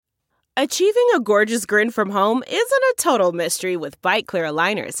Achieving a gorgeous grin from home isn't a total mystery with Bite Clear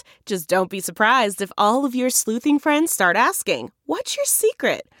aligners. Just don't be surprised if all of your sleuthing friends start asking, "What's your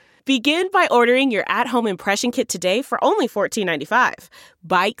secret?" Begin by ordering your at-home impression kit today for only $14.95.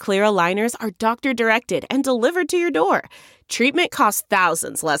 Bite Clear aligners are doctor-directed and delivered to your door. Treatment costs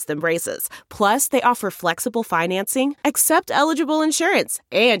thousands less than braces. Plus, they offer flexible financing, accept eligible insurance,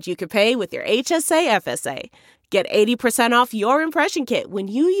 and you can pay with your HSA FSA. Get 80% off your impression kit when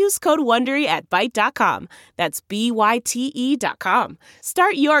you use code WONDERY at Byte.com. That's BYTE.com.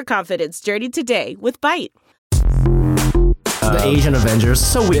 Start your confidence journey today with Byte. The Asian Avengers,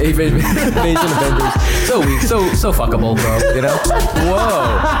 so weak. Asian Avengers, so weak, so fuckable, bro. You know?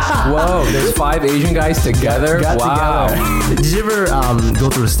 Whoa. There's 5 Asian guys together. Wow. Together. Did you ever go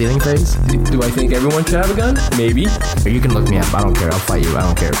through a stealing phase? Do I think everyone should have a gun? Maybe. Or you can look me up. I don't care. I'll fight you. I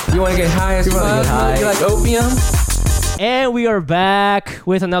don't care. You want to get high as fuck? You like opium? And we are back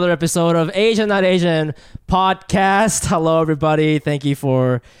with another episode of Asian Not Asian podcast. Hello, everybody. Thank you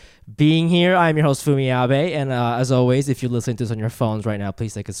for being here. I'm your host, Fumi Abe. And as always, if you're listening to this on your phones right now,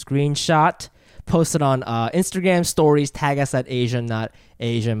 please take a screenshot, post it on Instagram stories, tag us at Asian Not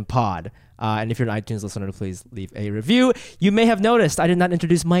Asian Pod. And if you're an iTunes listener, please leave a review. You may have noticed I did not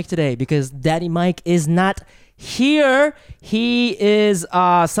introduce Mike today because Daddy Mike is not here. He is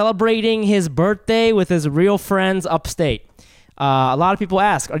celebrating his birthday with his real friends upstate. A lot of people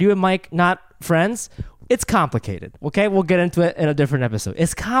ask, are you and Mike not friends? It's complicated, okay? We'll get into it in a different episode.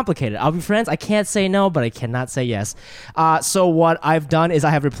 It's complicated. I'll be friends. I can't say no, but I cannot say yes. So what I've done is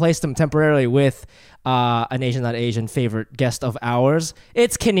I have replaced him temporarily with an Asian Not Asian favorite guest of ours.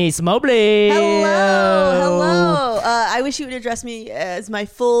 It's Kenice Mobley. Hello. I wish you would address me as my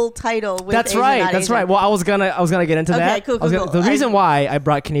full title. With That's Asian, right. Not That's Asian. right. Well, I was gonna get into that. Okay, cool. The reason why I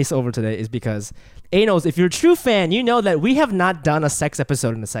brought Kenice over today is because Anos, if you're a true fan, you know that we have not done a sex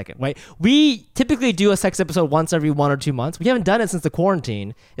episode in a second, right? We typically do a sex episode once every 1 or 2 months. We haven't done it since the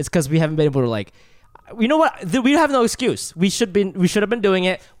quarantine. It's because we haven't been able to, like, you know what? We have no excuse. We should have been doing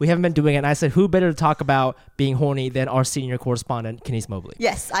it. We haven't been doing it. And I said, who better to talk about being horny than our senior correspondent, Kenice Mobley?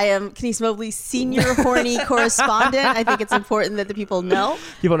 Yes, I am Kenice Mobley's senior horny correspondent. I think it's important that the people know.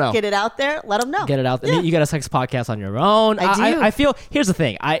 Get it out there. Let them know. Get it out there. Yeah. You got a sex podcast on your own. I do. I feel, here's the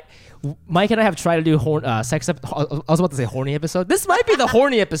thing. Mike and I have tried to do sex. I was about to say horny episode. This might be the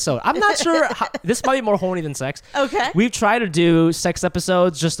horny episode. I'm not sure. This might be more horny than sex. Okay. We've tried to do sex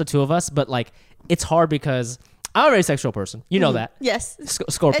episodes, just the two of us, but like it's hard because I'm a very sexual person. You know that. Yes.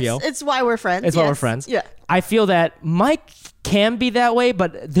 Scorpio. It's why we're friends. It's why we're friends. Yeah. I feel that Mike can be that way,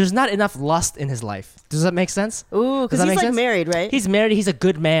 but there's not enough lust in his life. Does that make sense? Ooh, because he's like married, right? He's married. He's a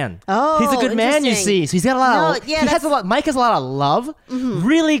good man. Oh, he's a good man. You see, so he's got a lot. Mike has a lot of love. Mm-hmm.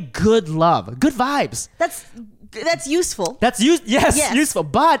 Really good love. Good vibes. That's useful. Yes, useful.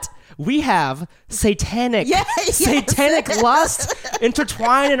 But we have satanic lust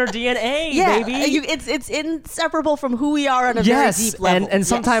intertwined in our DNA, baby. It's inseparable from who we are on a very deep level. And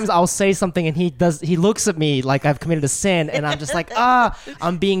sometimes I'll say something and he looks at me like I've committed a sin and I'm just like,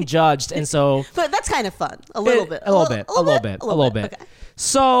 I'm being judged. And so but that's kind of fun. A little bit. Okay.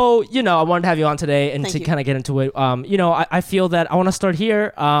 So, I wanted to have you on today and kind of get into it. I feel that I want to start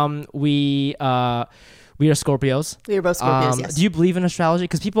here. We are Scorpios. We are both Scorpios, yes. Do you believe in astrology?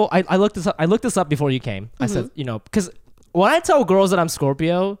 Because people, I looked this up before you came. Mm-hmm. I said, because when I tell girls that I'm a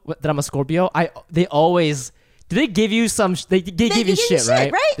Scorpio, they always, do they give you some, they give you shit,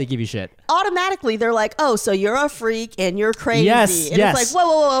 right? They give you shit. Automatically, they're like, oh, so you're a freak and you're crazy. Yes, and it's like,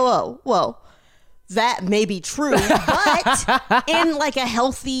 whoa. That may be true, but in like a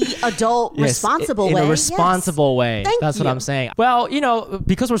healthy, adult, responsible way. In a responsible way. That's you. what I'm saying. Well,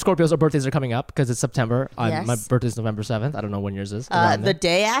 because we're Scorpios, our birthdays are coming up because it's September. Yes. My birthday's November 7th. I don't know when yours is. The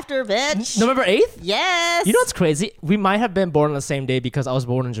day after, bitch. November 8th? Yes. You know what's crazy? We might have been born on the same day because I was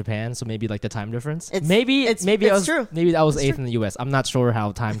born in Japan, so maybe like the time difference. Maybe I was true. Maybe I was 8th in the US. I'm not sure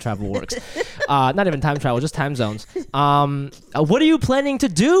how time travel works. Not even time travel, just time zones. What are you planning to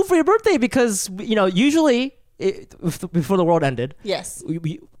do for your birthday? Because usually before the world ended, yes,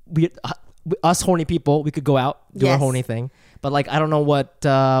 we us horny people, we could go out, do our horny thing, but like I don't know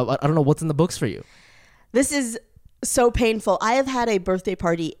what's in the books for you. This is so painful. I have had a birthday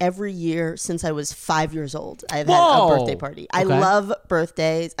party every year since I was 5 years old. I've had a birthday party. I love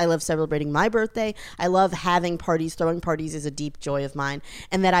birthdays. I love celebrating my birthday. I love having parties. Throwing parties is a deep joy of mine,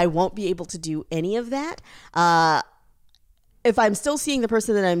 and that I won't be able to do any of that. If I'm still seeing the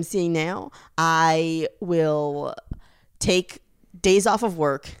person that I'm seeing now, I will take days off of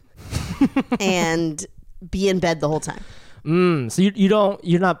work and be in bed the whole time. So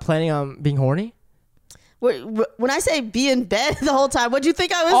you're not planning on being horny? When I say be in bed the whole time, what'd you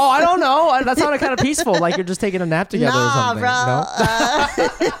think I was? Oh, I don't know. That sounded kind of peaceful, like you're just taking a nap together or something. Bro.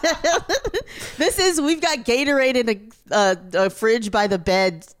 No? We've got Gatorade in a fridge by the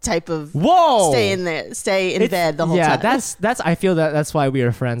bed type of. Whoa! Stay in bed the whole time. Yeah, that's. I feel that's why we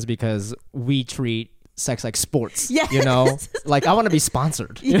are friends, because we treat sex like sports. Yeah. You know, like I want to be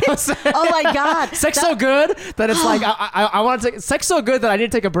sponsored. You know what I'm saying? Oh my God. Sex so good that it's like I want to take sex so good that I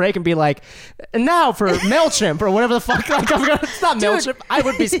need to take a break and be like, and now for MailChimp or whatever the fuck. Like it's not MailChimp. I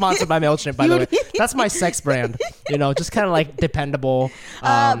would be sponsored by MailChimp, by the way. That's my sex brand. You know, just kind of like dependable.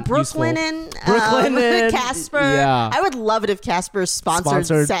 Brooklinen, Casper. Yeah. I would love it if Casper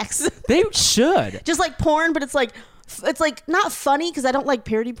sponsored sex. They should. Just like porn, but it's like not funny, because I don't like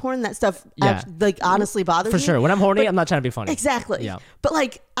parody porn. That stuff honestly bothers me. For sure. When I'm horny, I'm not trying to be funny. Exactly. Yeah. But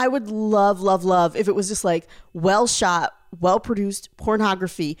like I would love if it was just like well shot, well produced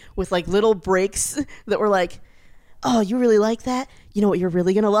pornography with like little breaks that were like, oh, you really like that? You know what you're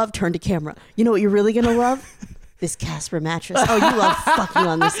really gonna love? Turn to camera. You know what you're really gonna love? This Casper mattress. Oh, you love fucking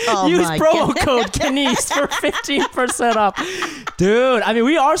on this. Oh, use my promo God. code Kenice for 15% off. Dude, I mean,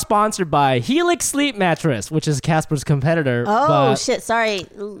 we are sponsored by Helix Sleep Mattress, which is Casper's competitor. Oh, shit. Sorry.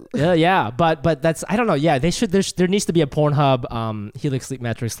 Yeah. But that's, I don't know. Yeah, they should. There needs to be a Pornhub Helix Sleep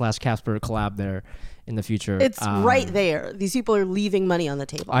Mattress / Casper collab there in the future. It's right there. These people are leaving money on the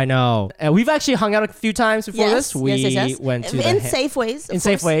table. I know. And we've actually hung out a few times before this. We yes. went to in safe ways. In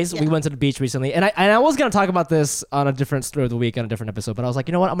safe ways. We went to the beach recently. And I was going to talk about this on a different story of the week on a different episode, but I was like,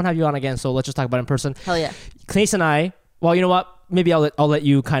 you know what? I'm going to have you on again, so let's just talk about it in person. Hell yeah. Kenice and I, well, you know what? Maybe I'll let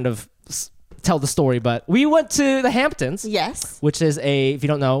you kind of tell the story, but we went to the Hamptons. Yes. Which is if you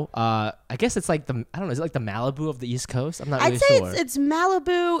don't know, I guess it's like I don't know, is it like the Malibu of the East Coast? I'm not really sure. I'd say it's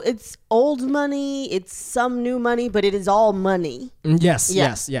Malibu, it's old money, it's some new money, but it is all money. Yes.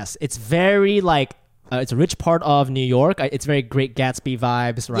 It's very like, it's a rich part of New York. It's very Great Gatsby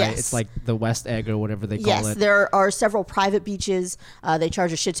vibes, right? Yes. It's like the West Egg or whatever they call it. Yes, there are several private beaches. They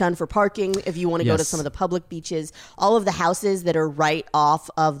charge a shit ton for parking if you want to go to some of the public beaches. All of the houses that are right off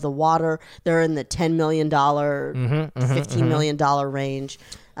of the water, they're in the $10 million, $15 million range.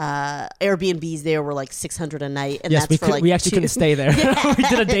 Airbnbs there were like $600 a night, and that's we actually couldn't stay there. We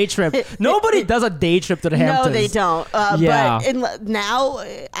did a day trip. Nobody does a day trip to the Hamptons. No, they don't. But now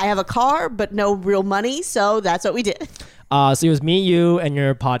I have a car, but no real money, so that's what we did. So it was me, you, and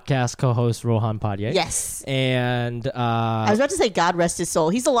your podcast co-host Rohan Padye. Yes. And I was about to say, God rest his soul.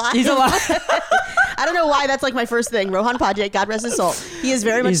 He's alive. He's alive. I don't know why that's like my first thing. Rohan Padye, God rest his soul. He is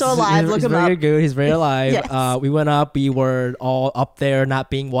very much so alive. Look him up. He's very good. He's very alive. Yes. We went up. We were all up there, not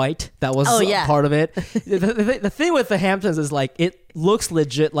being white. That was part of it. The thing with the Hamptons is like it looks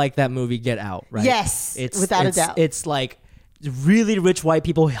legit like that movie Get Out, right? Yes, without a doubt. It's like really rich white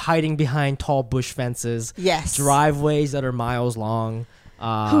people hiding behind tall bush fences. Yes. Driveways that are miles long.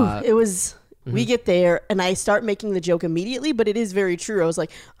 It was. We get there, and I start making the joke immediately, but it is very true. I was like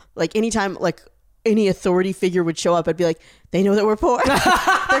anytime like any authority figure would show up, I'd be like, they know that we're poor.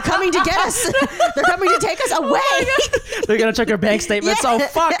 They're coming to get us. They're coming to take us away. They're going to check our bank statements. Oh,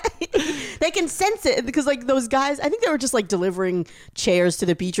 fuck. They can sense it because like those guys, I think they were just like delivering chairs to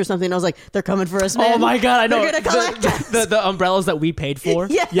the beach or something. I was like, they're coming for us, man. Oh my God, I know. They're going to collect us. The umbrellas that we paid for.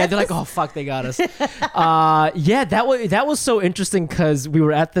 Yes. Yeah, they're like, oh, fuck, they got us. That was so interesting because we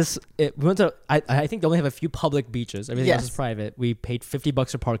were at this, we went to, I think they only have a few public beaches. Everything else is private. We paid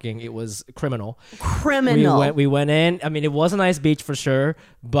 $50 for parking. It was criminal. We went in. I mean, it was a nice beach for sure,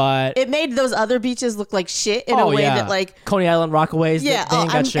 but it made those other beaches look like shit in a way that like Coney Island, Rockaways. Yeah, they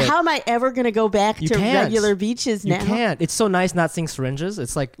ain't got shit. How am I ever gonna go back to regular beaches now? You can't. It's so nice not seeing syringes.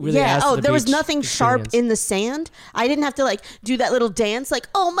 It's like really there was nothing sharp in the sand. I didn't have to like do that little dance like,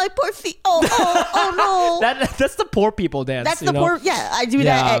 oh my poor feet. Oh no. That's the poor people dance. That's the poor. Yeah, I do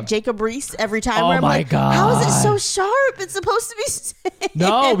that at Jacob Reese every time. Where I'm like, God, how is it so sharp? It's supposed to be sand.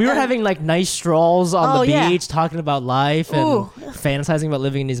 No, we were having like nice strolls on the beach, talking about life and fantasizing about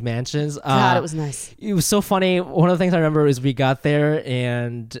living in these mansions. God, it was nice. It was so funny. One of the things I remember is we got there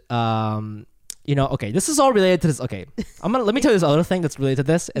and this is all related to this. Okay, let me tell you this other thing that's related to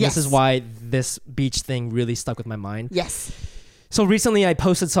this, and this is why this beach thing really stuck with my mind. Yes. So recently I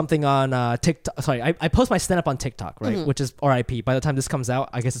posted something on TikTok. Sorry, I post my stand-up on TikTok, right? Which is RIP. By the time this comes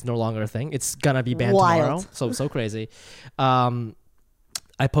out, I guess it's no longer a thing. It's gonna be banned tomorrow. So crazy.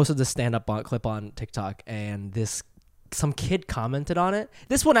 I posted this stand-up clip on TikTok, and some kid commented on it.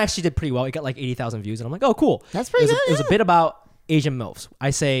 This one actually did pretty well. It got like 80,000 views, and I'm like, oh, cool. That's pretty good. It was a bit about Asian MILFs. I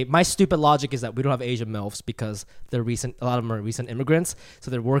say my stupid logic is that we don't have Asian MILFs because a lot of them are recent immigrants, so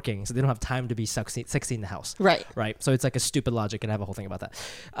they're working, so they don't have time to be sexy in the house. Right. So it's like a stupid logic, and I have a whole thing about that.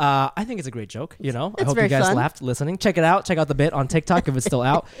 I think it's a great joke. I hope very you guys fun. laughed listening. Check it out. Check out the bit on TikTok if it's still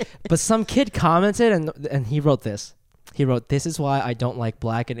out. But some kid commented, and he wrote this. He wrote, "This is why I don't like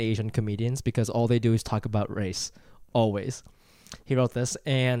black and Asian comedians, because all they do is talk about race. Always." He wrote this,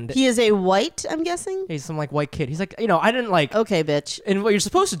 and He is a white, I'm guessing? he's some like white kid. He's like, I didn't like. Okay, bitch. And what you're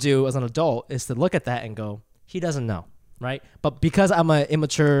supposed to do as an adult is to look at that and go, he doesn't know, right? But because I'm an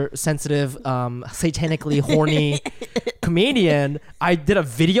immature, sensitive, satanically horny comedian, I did a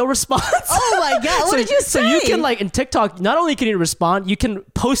video response. Oh my God, what did you say? So you can in TikTok, not only can you respond, you can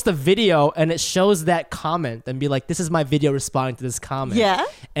post a video and it shows that comment and be like, this is my video responding to this comment. Yeah.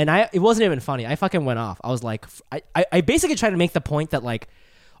 And it wasn't even funny. I fucking went off. I was like, I basically tried to make the point that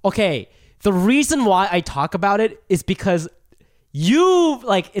okay, the reason why I talk about it is because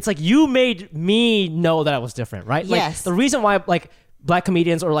it's like you made me know that I was different, right? Yes. The reason why black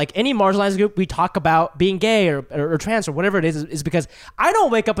comedians or any marginalized group, we talk about being gay or trans or whatever it is because I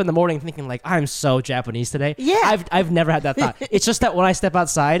don't wake up in the morning thinking I'm so Japanese today. Yeah. I've never had that thought. It's just that when I step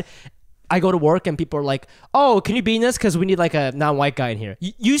outside, I go to work and people are like, "Oh, can you be in this? Because we need a non-white guy in here."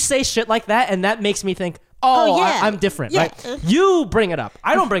 You say shit like that, and that makes me think, "Oh, yeah. I'm different," Yeah. right? You bring it up.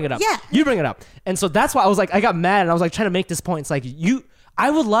 I don't bring it up. Yeah. You bring it up. And so that's why I was I got mad and I was trying to make this point. It's I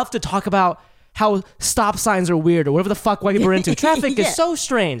would love to talk about how stop signs are weird or whatever the fuck white people are into. Traffic Yeah. is so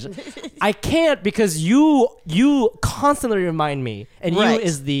strange. I can't because you constantly remind me, and Right. you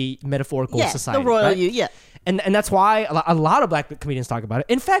is the metaphorical Yeah, society. the royal right? you, yeah. And that's why a lot of black comedians talk about it.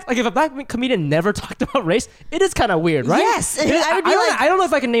 In fact, if a black comedian never talked about race, it is kind of weird, right? Yes. I would be I don't know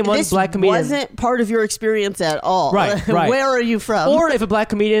if I can name one This black comedian. wasn't part of your experience at all. Right. Where are you from? Or if a black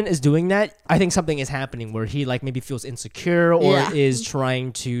comedian is doing that, I think something is happening where he maybe feels insecure or Yeah. is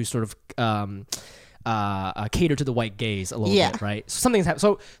trying to sort of cater to the white gaze a little Yeah. bit, right? So something's happened.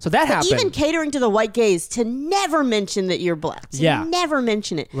 So that happened. Even catering to the white gaze to never mention that you're black. To Yeah. never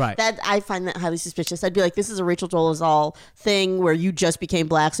mention it. Right. That I find that highly suspicious. I'd be like, this is a Rachel Dolezal thing where you just became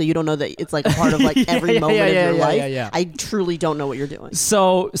black, so you don't know that it's a part of every moment of your life. yeah. I truly don't know what you're doing.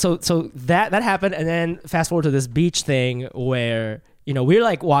 So that happened, and then fast forward to this beach thing where we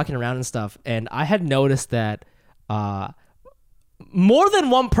were walking around and stuff, and I had noticed that more than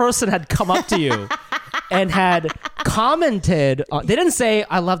one person had come up to you and had commented. They didn't say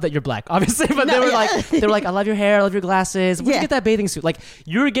 "I love that you're black," obviously, but they were like, "I love your hair, I love your glasses. Where'd you get that bathing suit?"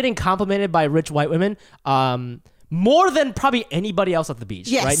 You're getting complimented by rich white women. More than probably anybody else at the beach,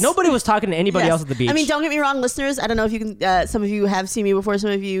 Yes. right? Nobody was talking to anybody else at the beach. I mean, don't get me wrong, listeners. I don't know if you can. Some of you have seen me before.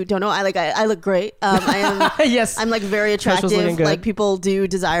 Some of you don't know. I look great. I am. Yes, I'm very Trish was looking attractive. good. People do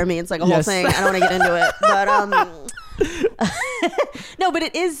desire me. It's a whole Yes. thing. I don't want to get into it, but no. But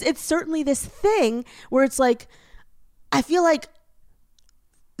it's certainly this thing where it's I feel like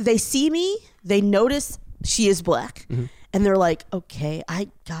they see me, they notice she is black. Mm-hmm. And they're like, okay, I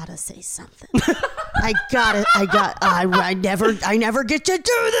gotta say something. I never get to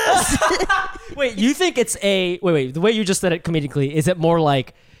do this. Wait, you think it's wait, the way you just said it comedically, is it more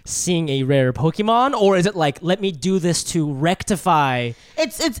like seeing a rare Pokemon, or is it let me do this to rectify?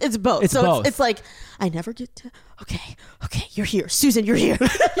 It's both. It's both. It's I never get to. Okay, you're here, Susan. You're here.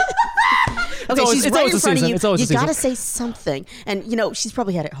 Okay, she's right in front of you. You gotta say something, and she's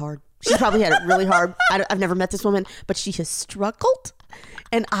probably had it hard. She's probably had it really hard. I've never met this woman, but she has struggled.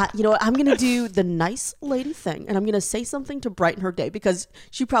 And I'm going to do the nice lady thing, and I'm going to say something to brighten her day because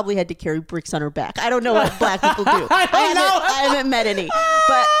she probably had to carry bricks on her back. I don't know what black people do. I haven't met any,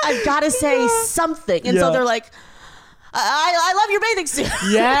 but I've got to say something. And so they're like, I love your bathing suit.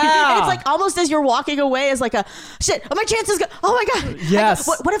 Yeah. And it's almost as you're walking away as shit, my chances go, oh my God. Yes.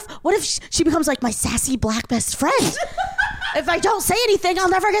 What if she becomes my sassy black best friend? If I don't say anything, I'll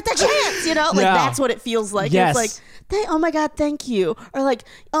never get the chance, That's what it feels like. Yes. It's oh my God, thank you. Or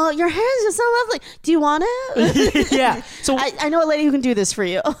oh, your hair is just so lovely. Do you want it? Yeah. So I know a lady who can do this for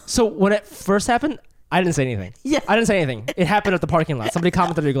you. So when it first happened, I didn't say anything. Yeah. I didn't say anything. It happened at the parking lot. Somebody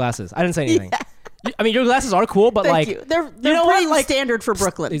commented on your glasses. I didn't say anything. Yeah. I mean, your glasses are cool, but Thank you. They're pretty standard for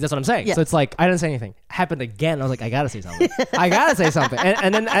Brooklyn. That's what I'm saying. Yeah. So it's I didn't say anything. Happened again. I was I gotta say something. I gotta say something.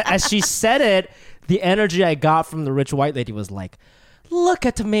 And then as she said it, the energy I got from the rich white lady was look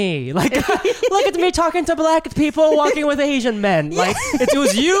at me. Look at me talking to black people walking with Asian men. It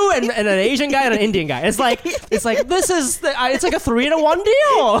was you and an Asian guy and an Indian guy. It's this is it's a 3-in-1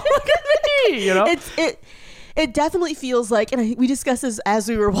 deal. Look at me. It definitely feels like, and we discussed this as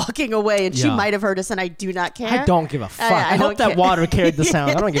we were walking away, and she might have heard us, and I do not care. I don't give a fuck. I hope that water carried the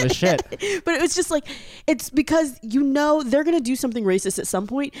sound. I don't give a shit. But it was just like, it's because they're going to do something racist at some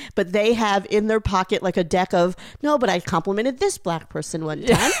point, but they have in their pocket like a deck of, no, but I complimented this black person one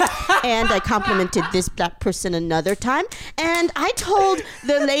time, and I complimented this black person another time, and I told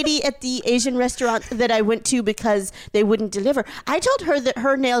the lady at the Asian restaurant that I went to because they wouldn't deliver, I told her that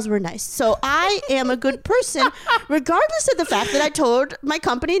her nails were nice. So I am a good person, regardless of the fact that I told my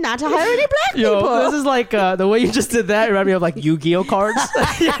company not to hire any black people. This is like the way you just did that. Remind me of like Yu-Gi-Oh cards.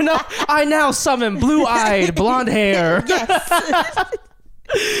 I now summon blue-eyed, blonde hair. Yes.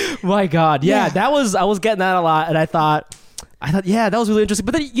 My God, I was getting that a lot, and I thought, that was really interesting.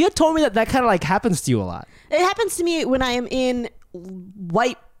 But then you told me that kind of like happens to you a lot. It happens to me when I am in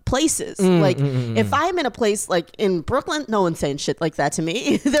white places. If I'm in a place like in Brooklyn, no one's saying shit like that to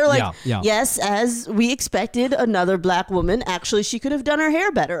me. They're like, yes, as we expected, another black woman. Actually, she could have done her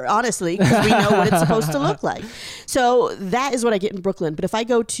hair better, honestly, because we know what it's supposed to look like. So that is what I get in Brooklyn. But if I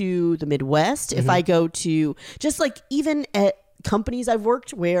go to the Midwest, if I go to just like even at companies I've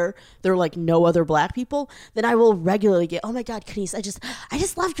worked where there are like no other black people, then I will regularly get, oh my God, Kenice, I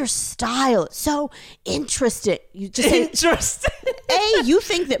just loved your style. It's so interesting. You just interesting. You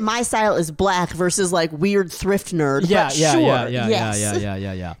think that my style is black versus like weird thrift nerd. Yeah.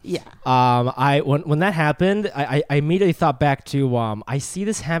 When that happened, I immediately thought back to I see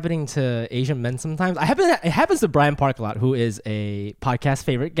this happening to Asian men sometimes. It happens to Brian Park a lot, who is a podcast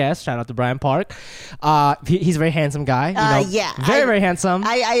favorite guest. Shout out to Brian Park. He's a very handsome guy. Very, very handsome.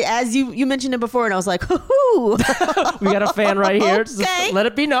 I as you mentioned it before, and I was like, hoo-hoo. We got a fan right here. Okay. Just let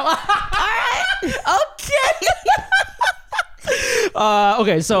it be known. All right. Okay.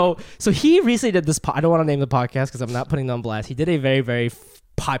 Okay, so he recently did this. I don't want to name the podcast because I'm not putting them on blast. He did a very, very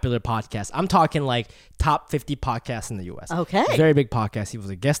popular podcast. I'm talking like top 50 podcasts in the U.S. Okay. Very big podcast. He was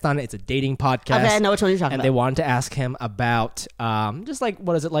a guest on it. It's a dating podcast. Okay, I know which one you're talking about. And they wanted to ask him about just like,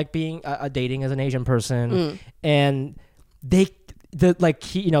 what is it like being dating as an Asian person? And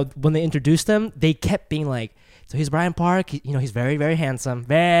when they introduced him, they kept being like, so he's Brian Park. He's very, very handsome,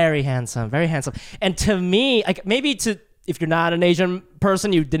 very handsome, very handsome. And to me, like if you're not an Asian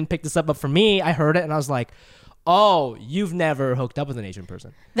person, you didn't pick this up. But for me, I heard it and I was like, oh, you've never hooked up with an Asian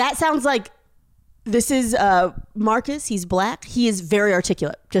person. That sounds like this is Marcus. He's black. He is very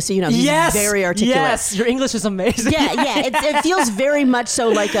articulate. Just so you know, he's very articulate. Yes, your English is amazing. Yeah. It feels very much so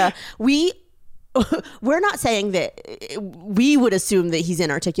like we're not saying that we would assume that he's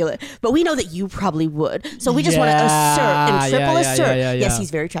inarticulate, but we know that you probably would. So we just want to assert and triple assert. Yes,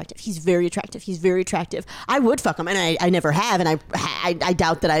 he's very attractive. He's very attractive. He's very attractive. I would fuck him, and I never have, and I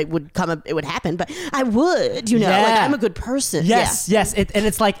doubt that it would happen, but I would. Like I'm a good person. Yes. And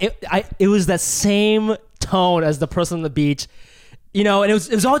it's like it was that same tone as the person on the beach. And it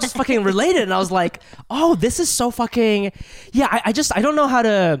was all just fucking related, and I was like, oh, this is so fucking I don't know how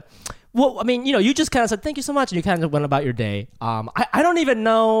to. Well, I mean, you just kind of said, thank you so much, and you kind of went about your day. I don't even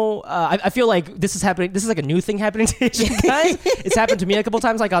know. I feel like this is happening. This is like a new thing happening to Asian guys. It's happened to me a couple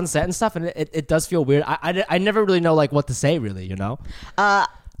times, like on set and stuff, and it does feel weird. I never really know like what to say, really, A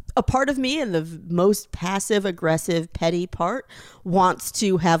part of me, and the most passive, aggressive, petty part, wants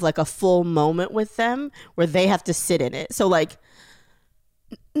to have like a full moment with them where they have to sit in it. So like,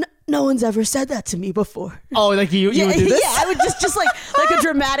 no one's ever said that to me before. Oh, like you would do this? Yeah, I would just like a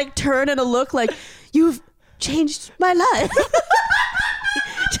dramatic turn and a look like, you've changed my life.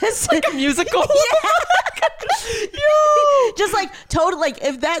 Just like a musical. Yo, just like total, like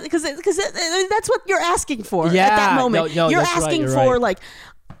if that, because that's what you're asking for at that moment. No, you're asking for right. like,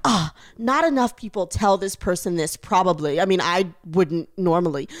 not enough people tell this person this, probably. I mean, I wouldn't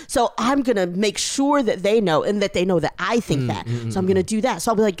normally. So I'm going to make sure that they know, and that they know that I think that. So I'm going to do that.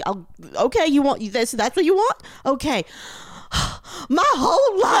 So I'll be like, okay, you want this? That's what you want? Okay. My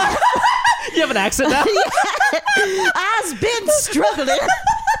whole life. You have an accent now? I've been struggling.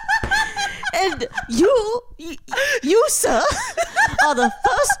 And you, sir, are the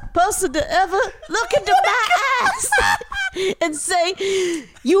first person to ever look into my eyes and say,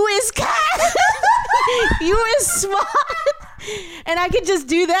 you is kind, you is smart. And I can just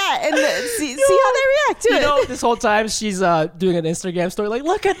do that and see how they react to it. This whole time she's doing an Instagram story like,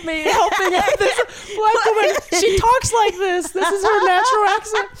 look at me helping out this black woman. She talks like this. This is her natural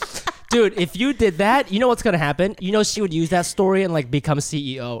accent. Dude, if you did that, you know what's going to happen? She would use that story and like become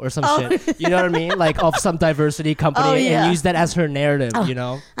CEO or some shit. You know what I mean? Like of some diversity company and use that as her narrative,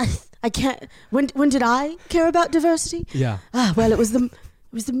 I can't. When did I care about diversity? Yeah. Well, it was the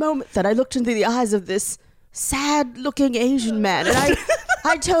moment that I looked into the eyes of this sad-looking Asian man, and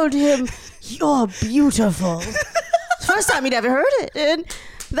I told him, you're beautiful. First time he'd ever heard it. And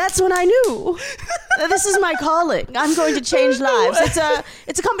that's when I knew this is my calling. I'm going to change lives.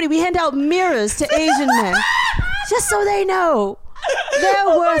 It's a company. We hand out mirrors to Asian men just so they know they're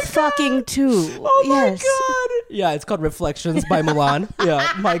worth fucking too. Oh my god. Yeah, it's called Reflections by Milan.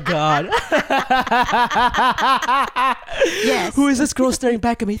 Yeah, my god. Yes. Who is this girl staring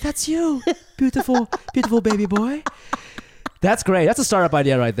back at me? That's you. Beautiful, beautiful baby boy. That's great. That's a startup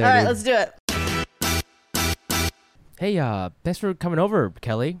idea right there. All right, dude. let's do it. Hey, thanks for coming over,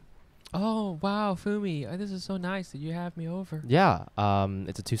 Kelly. Oh, wow, Fumi. This is so nice that you have me over. Yeah,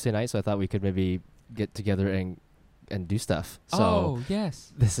 it's a Tuesday night, so I thought we could maybe get together and do stuff. So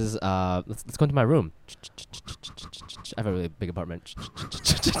yes. this is let's go into my room. I have a really big apartment.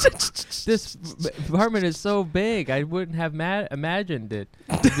 This apartment is so big. I wouldn't have imagined it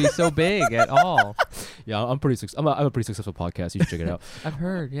to be so big at all. Yeah, I'm a pretty successful podcast. You should check it out. I've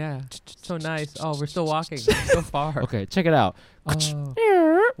heard, yeah. So nice. Oh, we're still walking so far. Okay, check it out.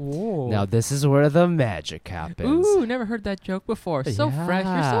 Whoa. Now this is where the magic happens. Ooh, never heard that joke before. So fresh.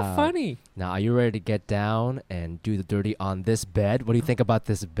 You're so Yeah. funny. Now, are you ready to get down and do the dirty on this bed? What do you think about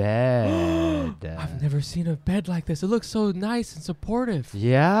this bed? I've never seen a bed like this. It looks so nice and supportive.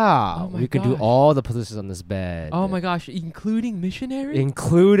 Yeah, Oh my we could do gosh. all the positions on this bed. Oh my gosh, including missionary?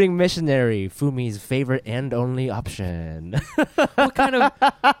 Including missionary, Fumi's favorite and only option. What kind of...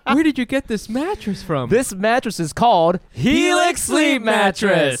 Where did you get this mattress from? This mattress is called Helix Sleep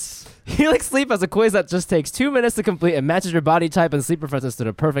Mattress. Helix Sleep has a quiz that just takes 2 minutes to complete and matches your body type and sleep preferences to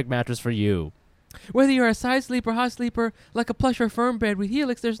the perfect mattress for you. Whether you're a side sleeper, hot sleeper, like a plush or firm bed with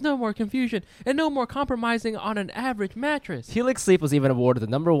Helix, there's no more confusion and no more compromising on an average mattress. Helix Sleep was even awarded the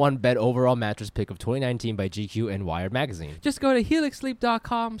 #1 bed overall mattress pick of 2019 by GQ and Wired magazine. Just go to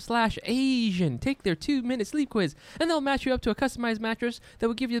helixsleep.com/Asian. Take their 2-minute sleep quiz, and they'll match you up to a customized mattress that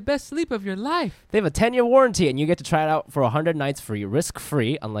will give you the best sleep of your life. They have a 10-year warranty, and you get to try it out for 100 nights free,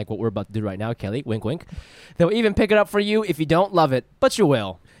 risk-free, unlike what we're about to do right now, Kelly. Wink, wink. They'll even pick it up for you if you don't love it, but you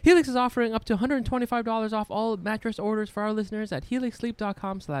will. Helix is offering up to $125 off all mattress orders for our listeners at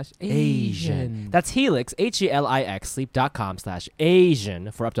helixsleep.com/Asian. That's Helix, HELIX,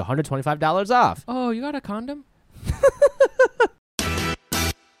 sleep.com/Asian for up to $125 off. Oh, you got a condom?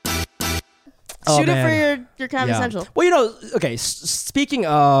 Shoot it for your Comedy Central. Well, you know, okay, speaking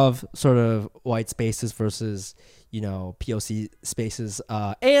of sort of white spaces versus, you know, POC spaces,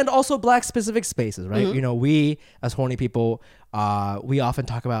 and also black specific spaces, right? Mm-hmm. You know, we as horny people, we often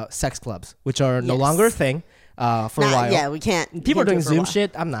talk about sex clubs, which are no Yes. longer a thing for a while. Yeah, we can't. People are can't doing do it for a Zoom while.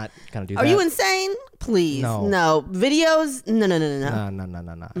 shit. I'm not gonna do that. Are you insane? Please. No. Videos? No. No.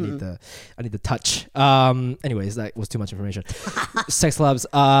 I need the touch. Anyways, that was too much information. Sex clubs.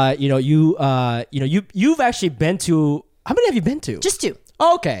 You've actually been to. How many have you been to? Just 2.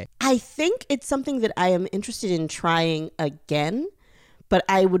 Okay. I think it's something that I am interested in trying again, but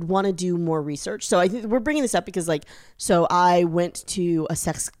I would want to do more research. So I think we're bringing this up because, so I went to a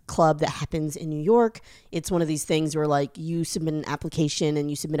sex club that happens in New York. It's one of these things where, you submit an application and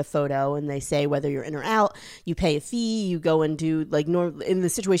you submit a photo, and they say whether you're in or out. You pay a fee. You go and do in the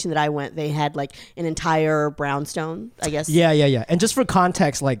situation that I went, they had an entire brownstone, I guess. Yeah. And just for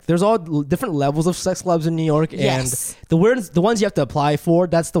context, there's all different levels of sex clubs in New York, Yes. and the ones you have to apply for,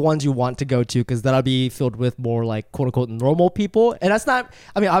 that's the ones you want to go to because that'll be filled with more quote unquote normal people, and that's not.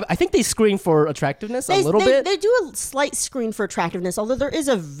 I mean, I think they screen for attractiveness a little bit. They do a slight screen for attractiveness, although there is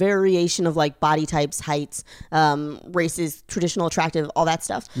a variation of body types, heights, races, traditional attractive, all that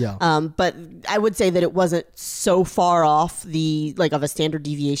stuff. Yeah. But I would say that it wasn't so far off the of a standard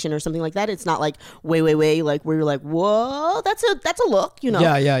deviation or something like that. It's not way where you're whoa, that's a look, you know.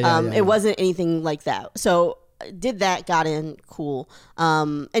 Yeah. It wasn't anything like that. So did that, got in, cool.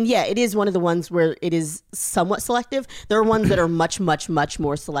 And yeah, it is one of the ones where it is somewhat selective. There are ones that are much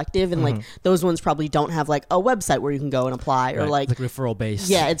more selective, and those ones probably don't have a website where you can go and apply, or referral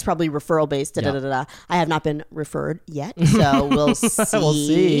based. yeah, it's probably referral based. I have not been referred yet, so we'll see. We'll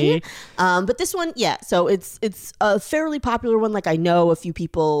see. But this one, yeah, so it's a fairly popular one. I know a few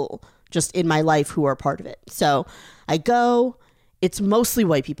people just in my life who are part of it. So I go. It's mostly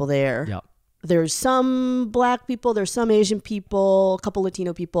white people there. Yep. There's some black people, there's some Asian people, a couple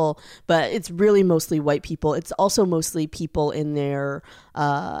Latino people, but it's really mostly white people. It's also mostly people in their,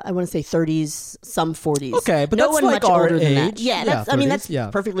 I want to say 30s, some 40s. Okay, but no that's one much our older than that. age. Yeah, Yeah, that's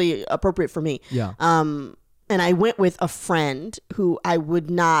 30s, perfectly appropriate for me. Yeah. And I went with a friend who I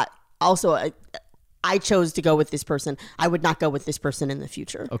would not. Also, I chose to go with this person. I would not go with this person in the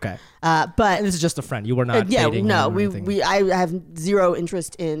future. Okay. But And this is just a friend. You were not. dating no, him or anything. I have zero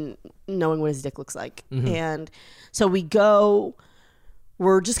interest in knowing what his dick looks like. Mm-hmm. And so we go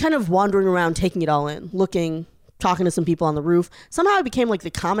we're just kind of wandering around, taking it all in, looking, talking to some people on the roof. Somehow I became like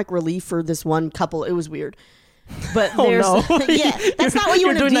the comic relief for this one couple. It was weird. But there's yeah, that's not what you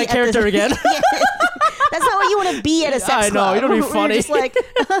want to be. You're doing that character again. Yeah. That's not what you want to be at a sex club. I know, you don't be funny. You're just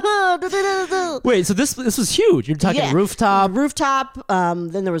like, wait, so this was huge. You're talking rooftop. Rooftop.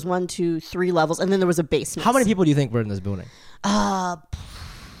 Then there was 1, 2, 3 levels, and then there was a basement. How many people do you think were in this building?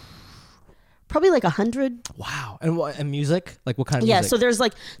 Probably like 100. Wow. And music? Like what kind of music? Yeah, so there's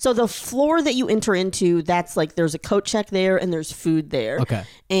like, so the floor that you enter into, that's like, there's a coat check there and there's food there. Okay.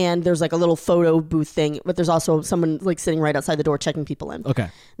 And there's like a little photo booth thing, but there's also someone like sitting right outside the door checking people in. Okay.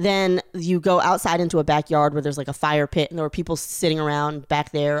 Then you go outside into a backyard where there's like a fire pit and there were people sitting around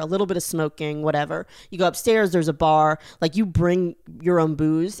back there, a little bit of smoking, whatever. You go upstairs, there's a bar. Like you bring your own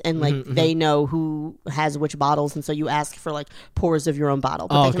booze and like they know who has which bottles. And so you ask for like pours of your own bottle.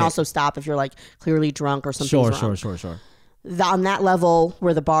 But they can also stop if you're like clearly drunk or something wrong. Sure. On that level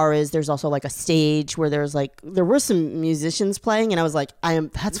where the bar is, there's also like a stage where there were some musicians playing, and I was like,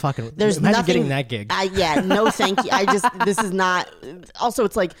 that's fucking. There's imagine nothing, getting that gig. No, thank you. This is not. Also,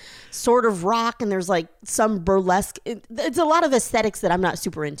 it's like sort of rock, and there's like some burlesque. It's a lot of aesthetics that I'm not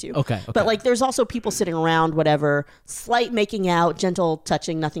super into. Okay. But like, there's also people sitting around, whatever, slight making out, gentle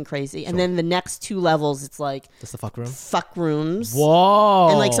touching, nothing crazy. And then the next 2 levels, it's like just the fuck room. Fuck rooms. Whoa.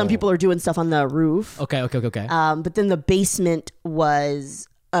 And like some people are doing stuff on the roof. Okay. But then the basement was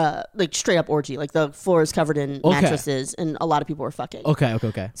like straight up orgy. Like the floor is covered in mattresses, and a lot of people were fucking.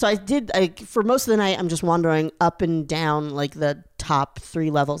 Okay. So I did. For most of the night, I'm just wandering up and down like the top 3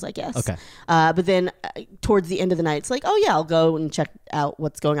 levels, I guess. Okay. But then towards the end of the night, it's like, oh yeah, I'll go and check out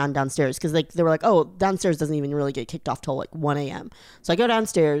what's going on downstairs, because like they were like, oh, downstairs doesn't even really get kicked off till like 1 a.m. So I go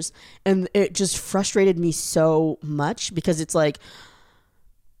downstairs, and it just frustrated me so much because it's like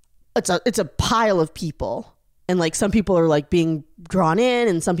it's a pile of people. And like some people are like being drawn in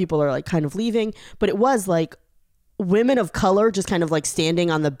and some people are like kind of leaving. But it was like women of color just kind of like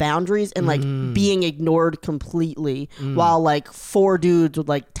standing on the boundaries and like being ignored completely while like 4 dudes would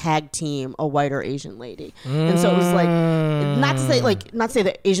like tag team a white or Asian lady. And so it was like, not to say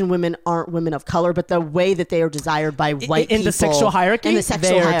that Asian women aren't women of color, but the way that they are desired by white people. In the sexual hierarchy? In the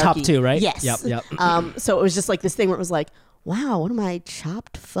sexual hierarchy. They are top 2, right? Yes. Yep. So it was just like this thing where it was like, wow, what am I,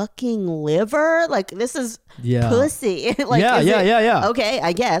 chopped fucking liver? Like, this is pussy. Like, yeah. Okay,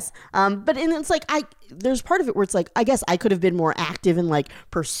 I guess. But and it's like, there's part of it where it's like, I guess I could have been more active in like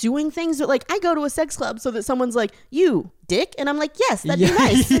pursuing things, but like I go to a sex club so that someone's like, you dick, and I'm like, yes, that'd be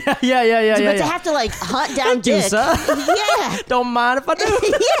nice. Yeah. But to have to like hunt down dick, yeah, don't mind if I do.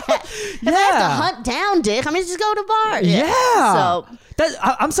 If I have to hunt down dick, I mean, just go to bar. So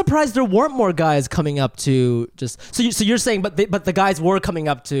I'm surprised there weren't more guys coming up to just. So you're saying, but the guys were coming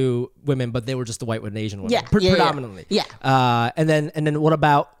up to women, but they were just the white and Asian women, predominantly. Yeah. And then what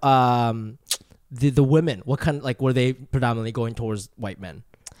about the women? What kind, like, were they predominantly going towards white men?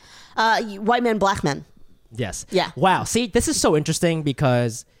 White men, black men. Yes. Yeah. Wow. See, this is so interesting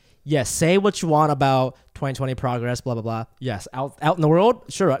because, yes, say what you want about 2020 progress, blah, blah, blah. Yes, out in the world,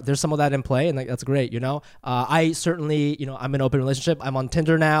 sure, there's some of that in play, and that's great, you know? I certainly, I'm in an open relationship. I'm on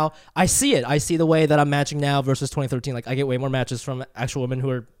Tinder now. I see it. I see the way that I'm matching now versus 2013. Like, I get way more matches from actual women who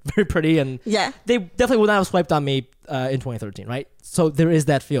are very pretty, and they definitely would not have swiped on me in 2013, right? So there is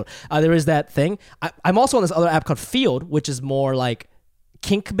that field. There is that thing. I'm also on this other app called Field, which is more like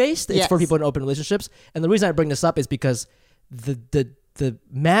kink based. It's for people in open relationships. And the reason I bring this up is because the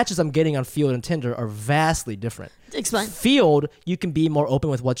matches I'm getting on Field and Tinder are vastly different. Explain. Field, you can be more open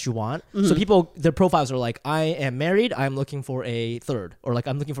with what you want. So people, their profiles are like, I am married, I'm looking for a third, or like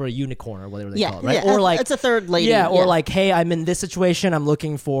I'm looking for a unicorn, or whatever they call it, right? Yeah. Or like it's a third lady. Yeah, or like, hey, I'm in this situation, I'm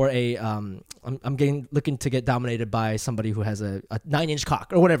looking for a I'm looking to get dominated by somebody who has a 9-inch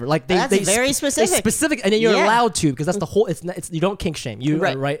cock, or whatever. Like that's very specific. And then you're allowed to, because that's the whole. It's you don't kink shame. You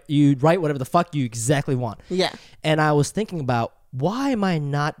write whatever the fuck you exactly want. Yeah. And I was thinking about, why am I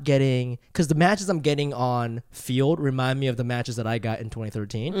not getting, because the matches I'm getting on Field remind me of the matches that I got in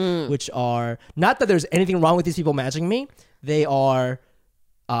 2013, which are, not that there's anything wrong with these people matching me, they are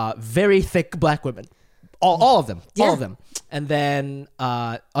very thick black women. All of them. And then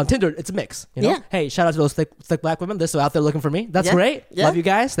on Tinder, it's a mix. You know? Yeah. Hey, shout out to those thick black women. They're still out there looking for me. That's great. Yeah. Love you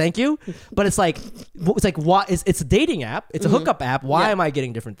guys. Thank you. But it's like it's a dating app. It's a hookup app. Why am I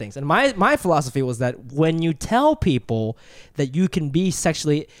getting different things? And my philosophy was that when you tell people that you can be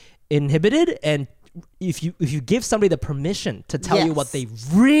sexually inhibited, and if you give somebody the permission to tell you what they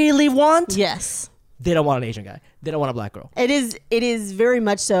really want, they don't want an Asian guy. They don't want a black girl. It is very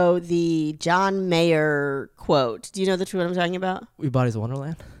much so the John Mayer quote. Do you know the what I'm talking about? Your body's a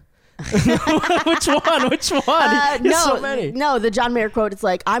wonderland. Which one? There's so many. No, the John Mayer quote, it's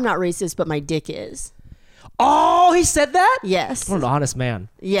like, I'm not racist, but my dick is. Oh, he said that? Yes. What an honest man.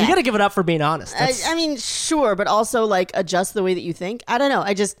 Yeah. You got to give it up for being honest. I mean, sure, but also like adjust the way that you think. I don't know.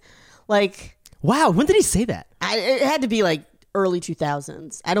 I just like. Wow, when did he say that? It had to be like early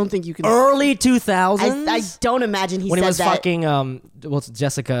 2000s. I don't think you can. Early 2000s? I don't imagine when said he was that. fucking what's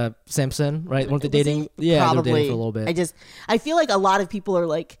Jessica Simpson, right? Weren't they dating? Yeah, Probably. they were dating for a little bit. I feel like a lot of people are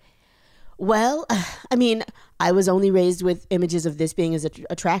like, well, I mean, I was only raised with images of this being as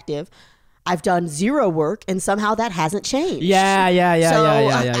attractive. I've done zero work, and somehow that hasn't changed. Yeah.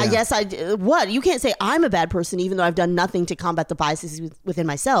 I guess what? You can't say I'm a bad person, even though I've done nothing to combat the biases within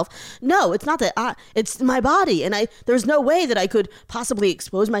myself. No, it's not that. It's my body, and there's no way that I could possibly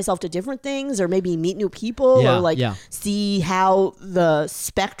expose myself to different things, or maybe meet new people, or see how the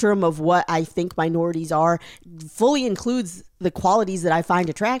spectrum of what I think minorities are fully includes the qualities that I find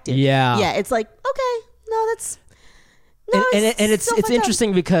attractive. Yeah. It's like, okay, no, that's. No, it's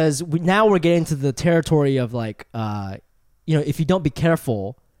interesting because now we're getting to the territory of like, if you don't be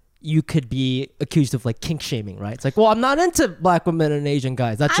careful, you could be accused of like kink shaming, right? It's like, well, I'm not into black women and Asian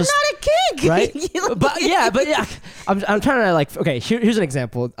guys. That's just I'm not a kink, right? but yeah, I'm trying to like, okay, here's an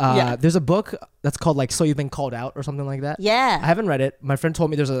example. There's a book that's called like So You've Been Called Out or something like that. Yeah, I haven't read it. My friend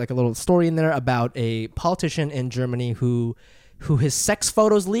told me there's like a little story in there about a politician in Germany who his sex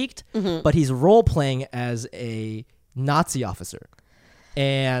photos leaked, but he's role playing as a Nazi officer,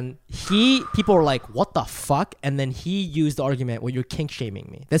 and people were like, what the fuck? And then he used the argument, well, you're kink shaming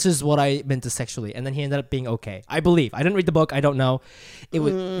me, this is what I meant to sexually, and then he ended up being okay. I believe, I didn't read the book, I don't know, it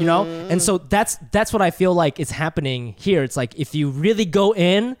was and so that's what I feel like is happening here. It's like, if you really go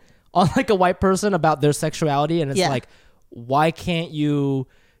in on like a white person about their sexuality, and it's like, why can't you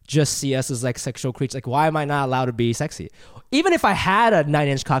just see us as like sexual creatures? Like, why am I not allowed to be sexy? Even if I had a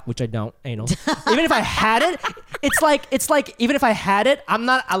 9-inch cock, which I don't, anal. Even if I had it, it's like even if I had it, I'm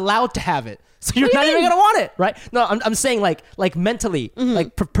not allowed to have it. So you're not even gonna want it, right? No, I'm saying like mentally,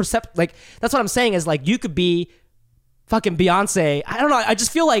 like percept, like that's what I'm saying is like, you could be fucking Beyonce. I don't know. I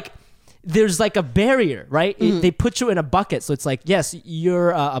just feel like there's like a barrier, right? They put you in a bucket, so it's like, yes,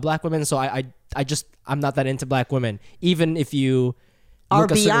 you're a black woman, so I'm not that into black women, even if you. Our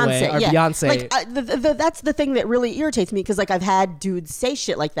Beyonce, Beyonce. Like, that's the thing that really irritates me, because like I've had dudes say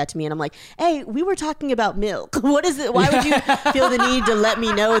shit like that to me, and I'm like, hey, we were talking about milk. What is it? Why would you feel the need to let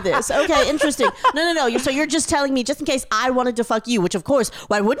me know this? Okay, interesting. No. So you're just telling me just in case I wanted to fuck you, which of course,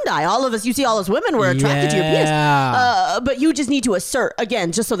 why wouldn't I? All of us, you see, all us women were attracted to your penis. But you just need to assert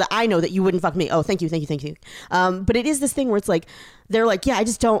again, just so that I know that you wouldn't fuck me. Oh, thank you. But it is this thing where it's like, they're like, yeah, I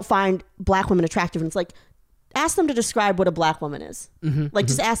just don't find black women attractive, and it's like, ask them to describe what a black woman is.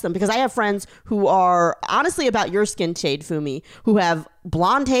 Just ask them, because I have friends who are honestly about your skin shade, Fumi, who have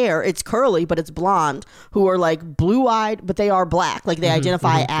blonde hair. It's curly, but it's blonde. Who are like blue-eyed, but they are black. Like they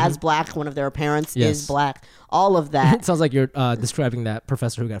identify as black. One of their parents is black. All of that. It sounds like you're describing that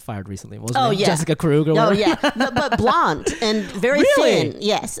professor who got fired recently. What was her name? Jessica Krug or whatever? But blonde and very thin.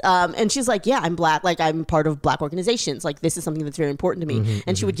 Yes. And she's like, yeah, I'm black. Like I'm part of black organizations. Like this is something that's very important to me.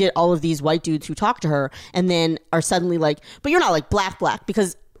 And she would get all of these white dudes who talk to her and then are suddenly like, but you're not like black,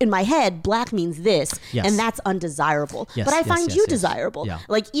 because in my head, black means this, and that's undesirable. But I find you desirable. Yeah.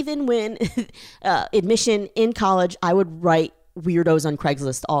 Like even when admission in college, I would write weirdos on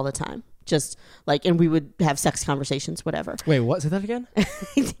Craigslist all the time. Just like, and we would have sex conversations, whatever. Wait, what? Say that again?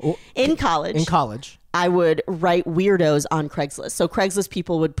 In college, I would write weirdos on Craigslist. So Craigslist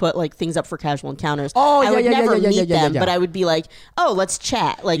people would put like things up for casual encounters. I would never meet them, but I would be like, oh, let's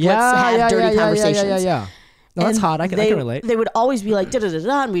chat. Like, let's have dirty conversations. No, that's hot. I can relate. They would always be like,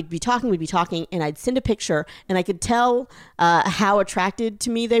 da-da-da-da, and we'd be talking, and I'd send a picture, and I could tell how attracted to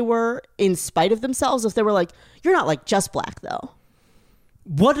me they were in spite of themselves. If they were like, you're not like just black though.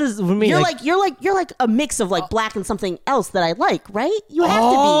 What does it mean? You're like a mix of like black and something else that I like, right? You have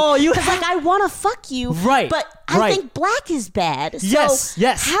to be. Because like I want to fuck you, right? But I think black is bad. So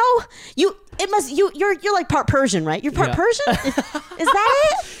yes. How you're like part Persian, right? You're part Persian. Is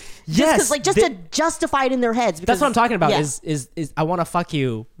that it? Yes, just to justify it in their heads. Because, that's what I'm talking about. Is I want to fuck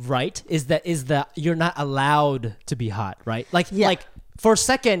you, right? Is that you're not allowed to be hot, right? Like for a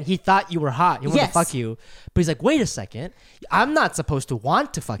second he thought you were hot. He wanted to fuck you, but he's like, wait a second, I'm not supposed to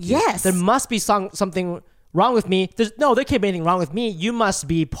want to fuck you. Yes, there must be something wrong with me. There can't be anything wrong with me. You must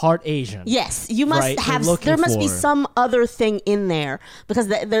be part Asian. Yes, you must have. There must be some other thing in there,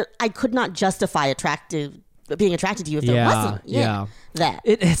 because I could not justify being attracted to you if there wasn't. That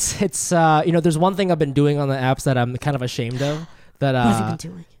it's there's one thing I've been doing on the apps that I'm kind of ashamed of. That what have you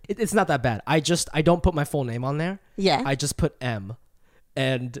been doing? It's not that bad. I don't put my full name on there. Yeah, I just put M,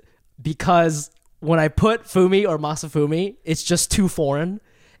 and because when I put Fumi or Masafumi, it's just too foreign.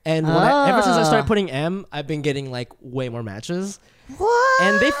 And ever since I started putting M, I've been getting like way more matches. What?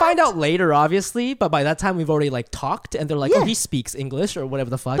 And they find out later, obviously, but by that time we've already like talked, and they're like, "Oh, he speaks English or whatever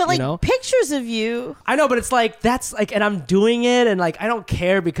the fuck," But like you know. pictures of you. I know, but it's like that's like, and I'm doing it, and like I don't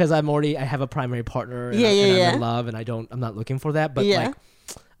care because I have a primary partner, and, I'm in love, and I'm not looking for that. But like,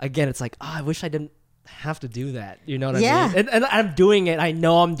 again, it's like, I wish I didn't have to do that. You know what I mean? And I'm doing it. I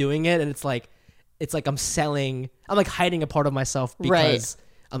know I'm doing it, and it's like I'm like hiding a part of myself because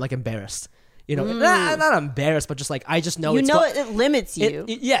I'm like embarrassed. You know, not embarrassed, but just like I just know it limits you.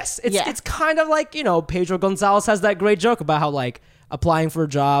 It's kind of like, you know, Pedro Gonzalez has that great joke about how like applying for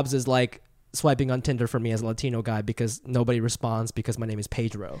jobs is like swiping on Tinder for me as a Latino guy because nobody responds because my name is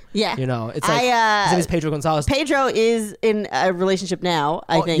Pedro. Yeah, you know, it's like his name is Pedro Gonzalez. Pedro is in a relationship now,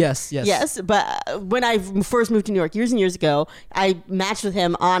 I think. Yes. But when I first moved to New York years and years ago, I matched with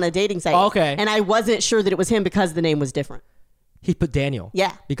him on a dating site. Okay, and I wasn't sure that it was him because the name was different. He put Daniel.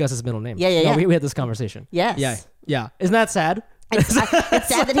 Yeah. Because his middle name. Yeah. We had this conversation. Yes. Yeah. Isn't that sad? It's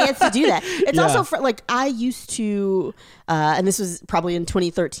sad that he has to do that. It's also for like, I used to, and this was probably in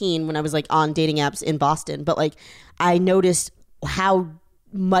 2013 when I was like on dating apps in Boston, but like I noticed how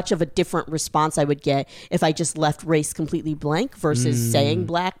much of a different response I would get if I just left race completely blank versus saying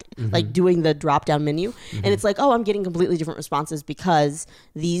black, like doing the drop down menu. And it's like, oh, I'm getting completely different responses because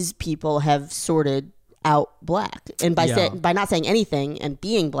these people have sorted out black, and by not saying anything and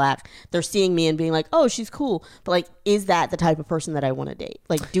being black, they're seeing me and being like, oh, she's cool, but like, is that the type of person that I want to date?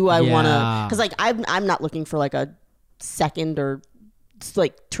 Like, do I want to, because like I'm not looking for like a second or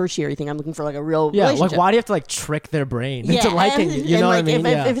like tertiary thing. I'm looking for like a real relationship. Like why do you have to like trick their brain into liking you? You know like, what I mean?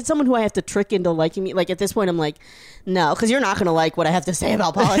 If it's someone who I have to trick into liking me, like at this point I'm like, no, because you're not going to like what I have to say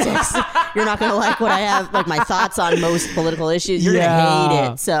about politics. You're not going to like what I have, like my thoughts on most political issues. You're going to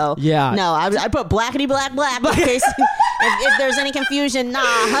hate it. So no, I put blackity black in case if there's any confusion. Nah,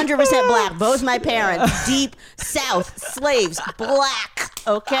 100% black. Both my parents, deep South, slaves, black.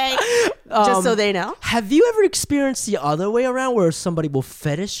 Okay, just so they know. Have you ever experienced the other way around where somebody will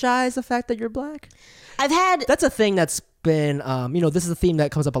fetishize the fact that you're black? That's a thing that's been, this is a theme that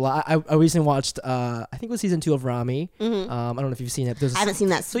comes up a lot. I recently watched, I think it was season 2 of Rami. I don't know if you've seen it. I haven't seen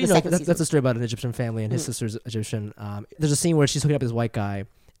that. So, that's a story about an Egyptian family and his sister's Egyptian. There's a scene where she's hooking up with this white guy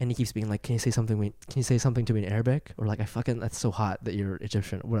and he keeps being like, can you say something to me in Arabic? Or like, that's so hot that you're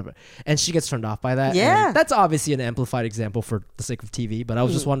Egyptian or whatever. And she gets turned off by that. Yeah. And that's obviously an amplified example for the sake of TV. But I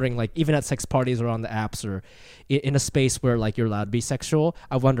was just wondering, like, even at sex parties or on the apps or in a space where like you're allowed to be sexual,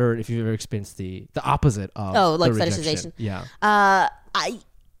 I wonder if you've ever experienced the opposite of like the fetishization. Yeah.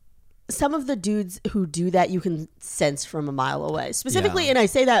 Some of the dudes who do that you can sense from a mile away. Specifically, and I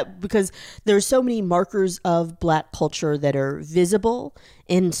say that because there's so many markers of black culture that are visible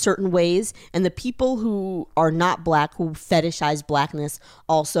in certain ways, and the people who are not black, who fetishize blackness,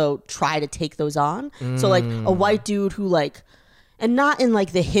 also try to take those on. So like a white dude who like, and not in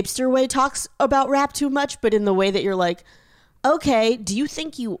like the hipster way talks about rap too much, but in the way that you're like, okay, do you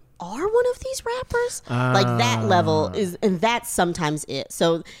think you are one of these rappers? Like that level is, and that's sometimes it.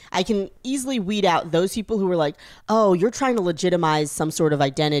 So I can easily weed out those people who are like, oh, you're trying to legitimize some sort of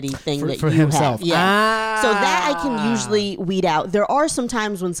identity thing for you himself. Have. Yeah. So that I can usually weed out. There are some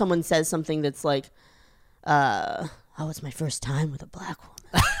times when someone says something that's like, oh, it's my first time with a black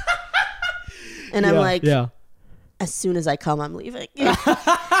woman. And I'm like, as soon as I come, I'm leaving.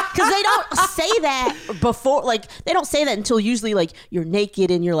 Because they don't say that before, like, they don't say that until usually, like, you're naked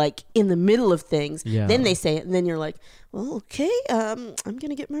and you're, like, in the middle of things. Yeah. Then they say it, and then you're like, well, okay, I'm going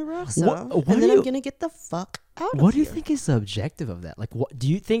to get my rocks off, and then I'm going to get the fuck out of here. What do you think is the objective of that? Like, what do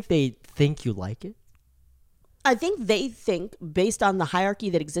you think they think you like it? I think they think, based on the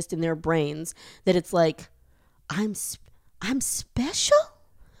hierarchy that exists in their brains, that it's like, I'm special?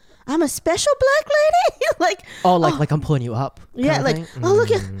 I'm a special black lady? like I'm pulling you up. Yeah, like, look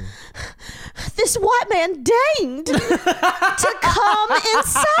at this white man deigned to come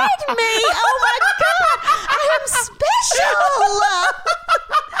inside me. Oh my God, I am special.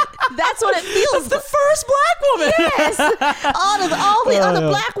 That's what it feels. That's the first black woman. Yes. All the other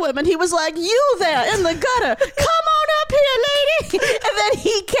black women, he was like, you there in the gutter, come on up here, lady. And then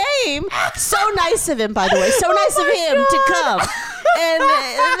he came. So nice of him, by the way. So nice of him to come. And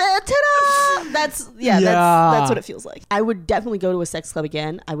ta-da! That's what it feels like. I would definitely go to a sex club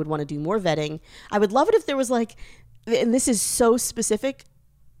again. I would want to do more vetting. I would love it if there was like, and this is so specific,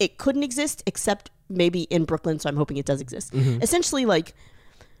 it couldn't exist except maybe in Brooklyn, so I'm hoping it does exist. Essentially like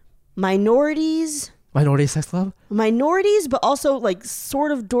minorities Minority sex club? Minorities, but also like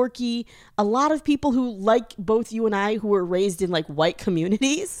sort of dorky. A lot of people who like both you and I who were raised in like white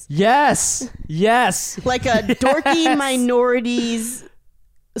communities. Yes. Like a dorky minorities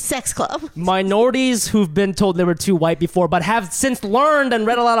sex club. Minorities who've been told they were too white before, but have since learned and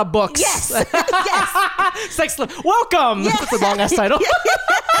read a lot of books. Yes. Yes. Sex club. Welcome. Yes. That's a long ass title.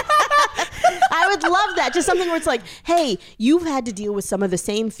 I would love that. Just something where it's like, hey, you've had to deal with some of the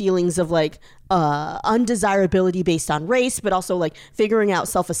same feelings of like undesirability based on race, but also like figuring out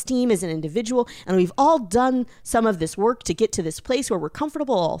self-esteem as an individual. And we've all done some of this work to get to this place where we're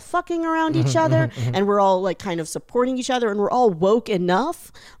comfortable all fucking around each other and we're all like kind of supporting each other and we're all woke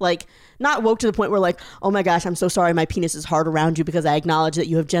enough, like not woke to the point where like, oh my gosh, I'm so sorry my penis is hard around you because I acknowledge that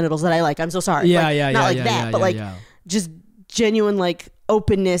you have genitals that I like. I'm so sorry. Just genuine like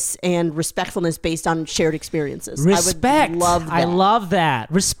openness and respectfulness based on shared experiences. Respect. I would love that. I love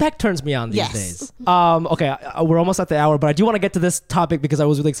that. Respect turns me on these Yes. days. Okay, we're almost at the hour, but I do want to get to this topic because I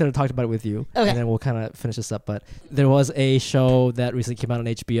was really excited to talk about it with you. Okay. And then we'll kind of finish this up. But there was a show that recently came out on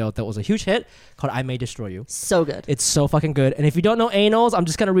HBO that was a huge hit called I May Destroy You. So good. It's so fucking good. And if you don't know Anals, I'm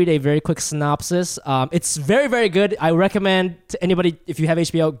just going to read a very quick synopsis. It's very, very good. I recommend to anybody, if you have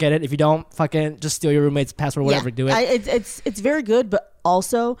HBO, get it. If you don't, fucking just steal your roommate's password, whatever, do it. It's very good, but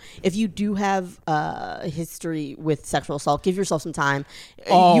also, if you do have a history with sexual assault, give yourself some time.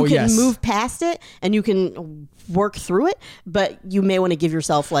 You can move past it and you can work through it, but you may want to give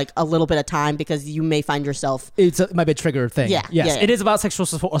yourself like a little bit of time because you may find yourself. It might be a trigger thing. Yeah. Yes. Yeah. It is about sexual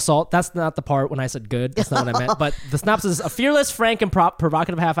assault. That's not the part when I said good. That's not what I meant. But the synopsis is a fearless, frank, and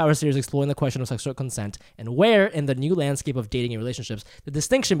provocative half-hour series exploring the question of sexual consent and where, in the new landscape of dating and relationships, the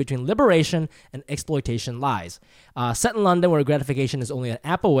distinction between liberation and exploitation lies. Set in London, where gratification is only an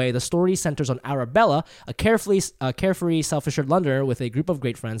app away, the story centers on Arabella, a carefree, self-assured Londoner with a group of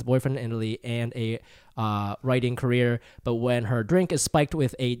great friends, boyfriend in Italy, and a writing career. But when her drink is spiked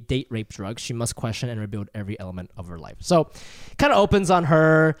with a date rape drug, she must question and rebuild every element of her life. So, kind of opens on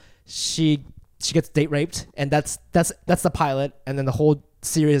her. She gets date raped, and that's the pilot, and then the whole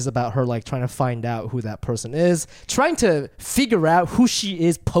series is about her like trying to find out who that person is, trying to figure out who she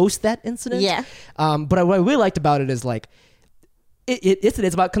is post that incident. Yeah. But what I really liked about it is like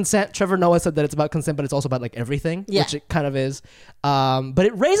it's about consent. Trevor Noah said that it's about consent, but it's also about like everything, which it kind of is. But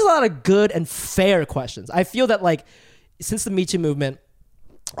it raises a lot of good and fair questions. I feel that like since the Me Too movement,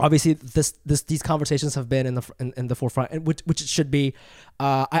 obviously these conversations have been in the forefront, and which it should be.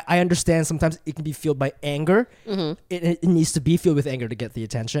 I understand sometimes it can be fueled by anger. Mm-hmm. It needs to be fueled with anger to get the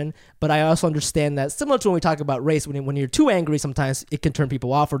attention. But I also understand that similar to when we talk about race, when you're too angry, sometimes it can turn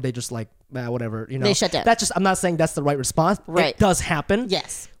people off, or they just like whatever, you know. They shut down. I'm not saying that's the right response. Right. It does happen.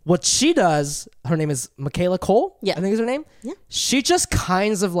 Yes. What she does, her name is Michaela Cole. Yeah. I think is her name. Yeah. She just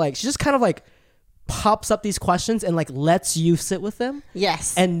kind of like pops up these questions and like lets you sit with them.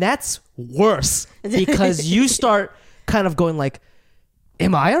 Yes. And that's worse because you start kind of going like,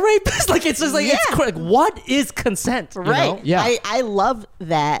 am I a rapist? Like it's just like, it's like, what is consent? You right. know? Yeah. I love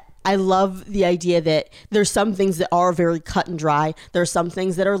that. I love the idea that there's some things that are very cut and dry. There are some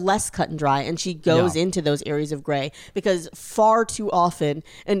things that are less cut and dry. And she goes into those areas of gray because far too often,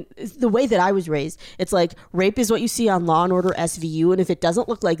 and the way that I was raised, it's like rape is what you see on Law & Order SVU. And if it doesn't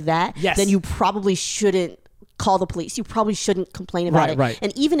look like that, then you probably shouldn't call the police. You probably shouldn't complain about it. Right.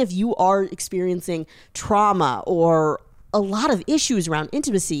 And even if you are experiencing trauma or a lot of issues around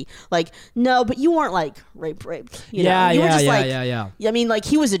intimacy, like, no, but you weren't like raped. You know? You were just like, I mean, like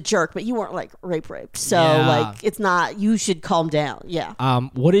he was a jerk, but you weren't like raped. So like, it's not, you should calm down. Yeah.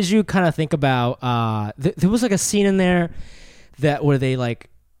 What did you kind of think about, there was like a scene in there where they like,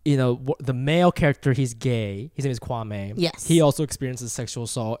 you know, the male character, he's gay. His name is Kwame. Yes. He also experiences sexual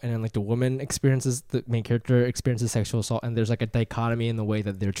assault, and then like the main character experiences sexual assault, and there's like a dichotomy in the way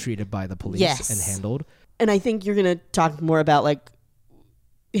that they're treated by the police and handled. And I think you're going to talk more about like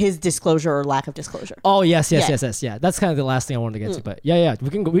his disclosure or lack of disclosure. Oh, yes. Yeah. That's kind of the last thing I wanted to get to, but yeah. We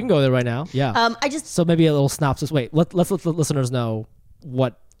can go there right now. Yeah. So maybe a little synopsis. Wait, let's let the listeners know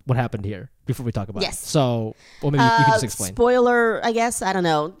what happened here before we talk about it. So, well, maybe you can just explain. Spoiler, I guess. I don't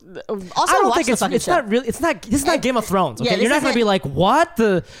know. Also, I don't think it's not really. It's not. This is not Game of Thrones. Okay, you're not going to be like, what?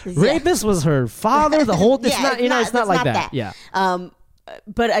 The rapist was her father. The whole. It's not. You know, it's not like that. Yeah.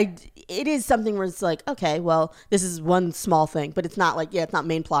 But it is something where it's like, okay, well, this is one small thing, but it's not like, it's not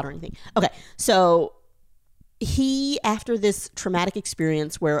main plot or anything. Okay, so he, after this traumatic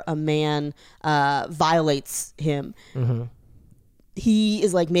experience where a man violates him, he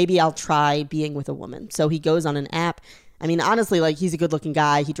is like, maybe I'll try being with a woman. So he goes on an app I mean, honestly, like, he's a good-looking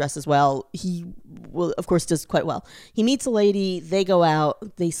guy. He dresses well. He, will, of course, does quite well. He meets a lady. They go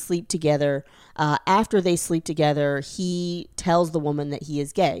out. They sleep together. After they sleep together, he tells the woman that he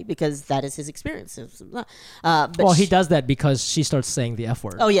is gay because that is his experience. But he does that because she starts saying the F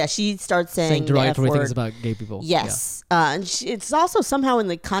word. Oh, yeah. She starts saying the F derogatory word. things about gay people. Yes. And it's also somehow in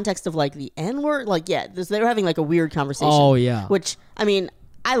the context of, like, the N word. Like, yeah, they were having, like, a weird conversation. Oh, yeah. Which, I mean,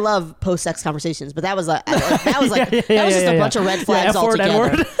 I love post-sex conversations, but that was just a bunch of red flags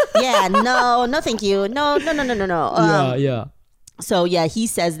altogether. Yeah, no, thank you. No. Yeah. So yeah, he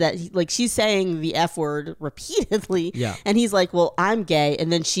says that like she's saying the F word repeatedly. Yeah. And he's like, well, I'm gay.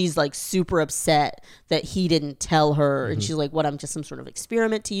 And then she's like super upset that he didn't tell her. And she's like, what, I'm just some sort of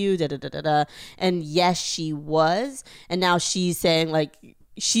experiment to you, da-da-da-da-da. And yes, she was. And now she's saying like,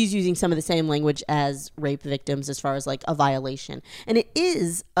 she's using some of the same language as rape victims as far as like a violation. And it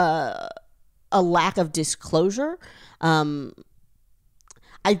is a lack of disclosure. I'm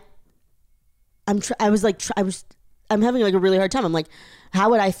having like a really hard time. I'm like, how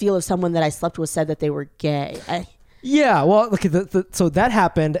would I feel if someone that I slept with said that they were gay? Yeah, well, look, so that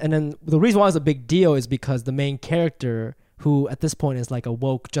happened, and then the reason why it's a big deal is because the main character, who at this point is like a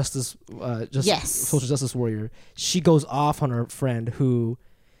woke social justice warrior, she goes off on her friend who,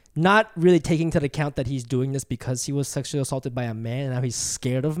 not really taking into account that he's doing this because he was sexually assaulted by a man and now he's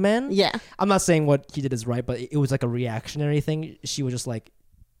scared of men. Yeah. I'm not saying what he did is right, but it was like a reactionary thing. She was just like,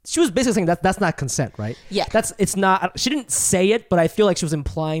 she was basically saying that's not consent, right? Yeah. It's not, she didn't say it, but I feel like she was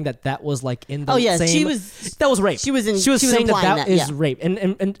implying that was like in the same. That was rape. She was saying that is yeah. rape.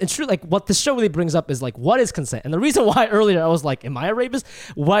 And it's true, like what the show really brings up is like, what is consent? And the reason why earlier I was like, am I a rapist?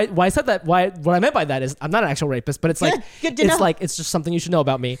 Why I said that, what I meant by that is I'm not an actual rapist, but it's like, it's just something you should know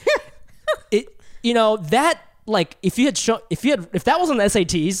about me. That like, if that was on the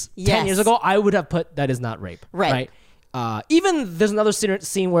SATs 10 years ago, I would have put that is not rape. Right? Even there's another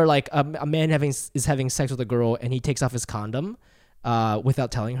scene where like a man is having sex with a girl and he takes off his condom without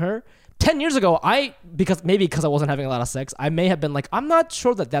telling her. 10 years ago, because I wasn't having a lot of sex, I may have been like, I'm not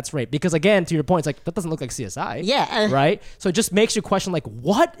sure that that's rape. Because again, to your point, it's like, that doesn't look like CSI. Yeah. Right? So it just makes you question like,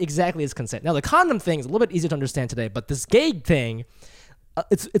 what exactly is consent? Now the condom thing is a little bit easier to understand today, but this gay thing,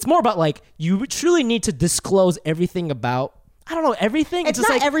 it's more about like, you truly need to disclose everything about, I don't know, everything. It's not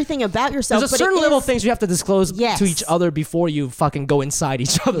like, everything about yourself. There's a certain level of things you have to disclose to each other before you fucking go inside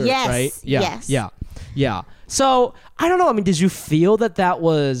each other, right? Yeah. So, I don't know. I mean, did you feel that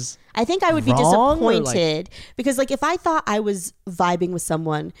was I think I would be disappointed because like if I thought I was vibing with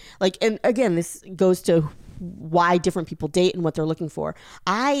someone, like, and again, this goes to why different people date and what they're looking for.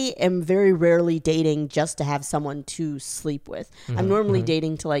 I am very rarely dating just to have someone to sleep with. I'm normally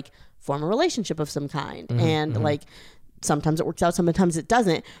dating to like form a relationship of some kind. And like, sometimes it works out, sometimes it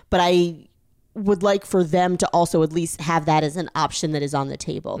doesn't. But I would like for them to also at least have that as an option that is on the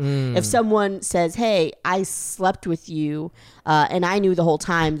table. If someone says, hey, I slept with you and I knew the whole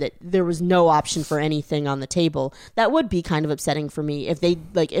time that there was no option for anything on the table, that would be kind of upsetting for me. If they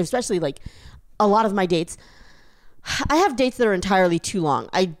like, especially like a lot of my dates, I have dates that are entirely too long.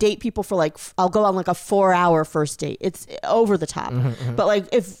 I date people for like, I'll go on like a 4-hour first date. It's over the top. But like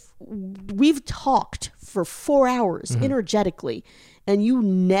if we've talked for 4 hours energetically and you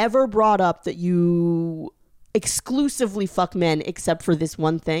never brought up that you exclusively fuck men except for this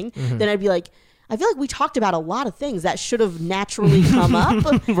one thing, then I'd be like, I feel like we talked about a lot of things that should have naturally come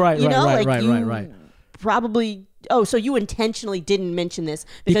up. Right. Probably, so you intentionally didn't mention this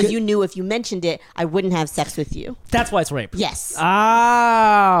because you knew if you mentioned it, I wouldn't have sex with you. That's why it's rape. Yes.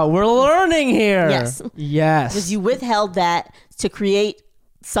 We're learning here. Yes. Because you withheld that to create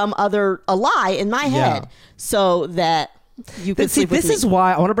a lie in my head so that you could sleep with me. This is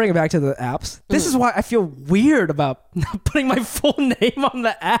why I want to bring it back to the apps. This is why I feel weird about not putting my full name on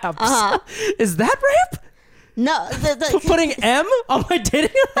the apps. Is that rape? No, putting M on my dating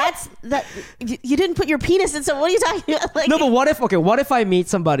app? You didn't put your penis in. So what are you talking about? Like, no, but what if I meet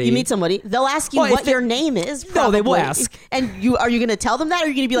somebody? You meet somebody. They'll ask you what your name is. Probably. No, they will ask. And are you going to tell them that, or are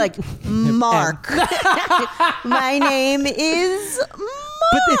you going to be like, Mark? My name is Mark.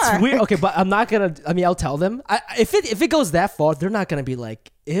 But it's weird. Okay, but I'm not gonna. I mean, I'll tell them. If it goes that far, they're not gonna be like,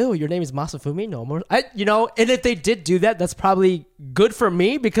 "Ew, your name is Masafumi." No more. And if they did do that, that's probably good for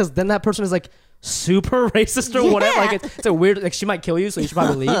me because then that person is like super racist or whatever. Like it's a weird. Like she might kill you, so you should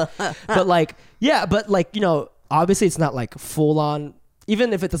probably leave. But obviously it's not like full on.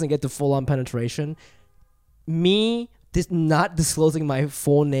 Even if it doesn't get to full on penetration, not disclosing my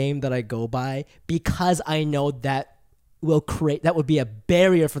full name that I go by because I know that would be a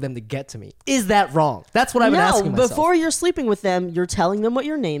barrier for them to get to me. Is that wrong? That's what I've been asking myself. Before you're sleeping with them, you're telling them what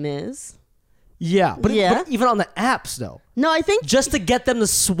your name is. Yeah, but even on the apps though. No, I think just to get them to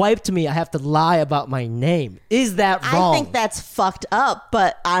swipe to me, I have to lie about my name. Is that wrong? I think that's fucked up,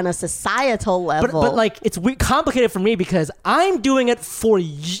 but on a societal level. But like, it's complicated for me because I'm doing it for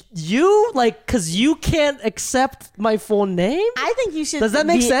you, like, because you can't accept my full name. I think you should. Does that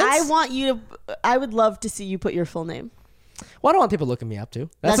make sense? I would love to see you put your full name. Well, I don't want people looking me up too.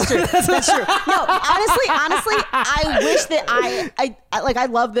 That's true. That's true. No, honestly, I wish that I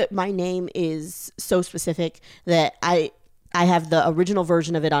love that my name is so specific that I have the original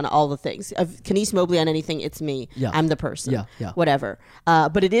version of it on all the things. Of Kenice Mobley on anything, it's me. Yeah. I'm the person. Yeah. Whatever.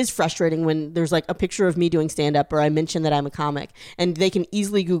 But it is frustrating when there's like a picture of me doing stand-up or I mention that I'm a comic and they can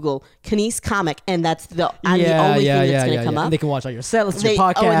easily Google Kenice comic and that's the only thing that's going to come up. And they can watch all your set lists, your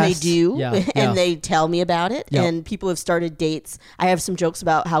podcast. Oh, and they do. Yeah. And they tell me about it. Yep. And people have started dates. I have some jokes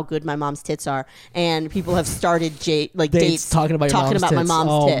about how good my mom's tits are. And people have started dates talking about my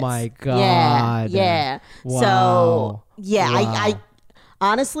mom's tits. Oh my God. Yeah. Wow. So... Yeah, wow. I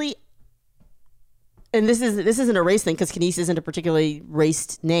honestly, and this isn't a race thing because Kenice isn't a particularly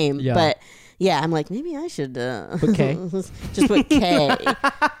raced name, but yeah, I'm like maybe I should put K. Just put K.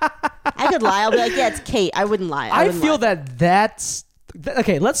 I could lie. I'll be like, yeah, it's Kate. I wouldn't lie. I feel that's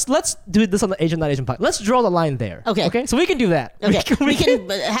okay. Let's do this on the Asian Not Asian podcast. Let's draw the line there. Okay, so we can do that. Okay, we can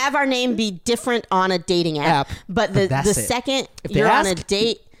have our name be different on a dating app. But the second you're on a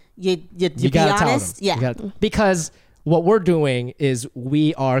date, you be honest. Yeah, because. What we're doing is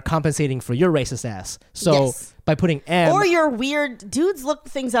we are compensating for your racist ass. So by putting M... Or your weird... Dudes look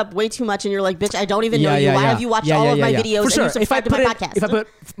things up way too much and you're like, bitch, I don't even know you. Why have you watched all of my videos and you subscribe to my podcast? If I put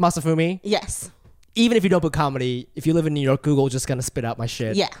Masafumi... Yes. Even if you don't put comedy, if you live in New York, Google's just going to spit out my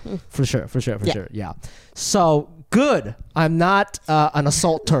shit. Yeah. For sure. Yeah. So, good. I'm not an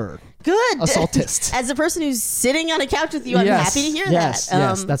assaulter. Good. Assaultist. As a person who's sitting on a couch with you, I'm happy to hear that.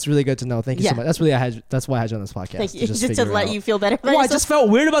 Yes, that's really good to know. Thank you so much. That's why I had you on this podcast. Thank you. Just to let you feel better about yourself. I just felt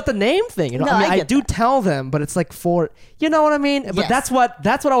weird about the name thing. You know, I do tell them, but it's like you know what I mean? But that's what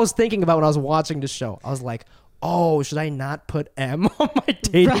I was thinking about when I was watching the show. I was like, oh, should I not put M on my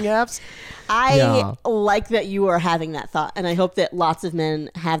dating apps? I like that you are having that thought, and I hope that lots of men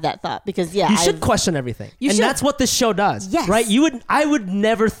have that thought because you should question everything, and that's what this show does. Yes, right? I would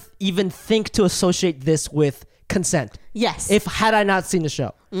never even think to associate this with consent. Yes, had I not seen the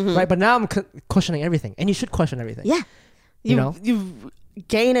show, right? But now I'm questioning everything, and you should question everything. Yeah, you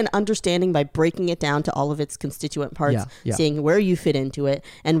gain an understanding by breaking it down to all of its constituent parts, seeing where you fit into it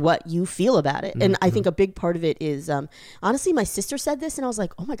and what you feel about it. And I think a big part of it is, honestly, my sister said this and I was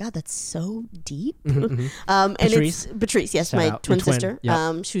like, oh my God, that's so deep. And Patrice? it's Patrice, yes, Shout my out. twin Your twin. sister.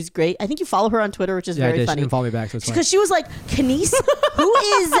 Yep. She was great. I think you follow her on Twitter, which is very funny. She didn't follow me back, so it's fine. Because she was like, Kenice, who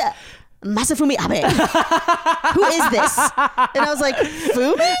is Masafumi Abe? Who is this? And I was like,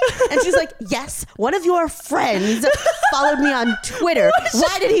 Fumi? And she's like, yes, one of your friends followed me on Twitter.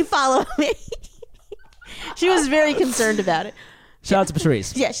 Why did he follow me? She was very concerned about it. Shout out to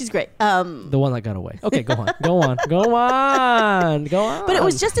Patrice. Yeah, she's great. The one that got away. Okay, go on. But it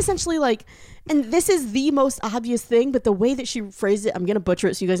was just essentially like, and this is the most obvious thing, but the way that she phrased it, I'm going to butcher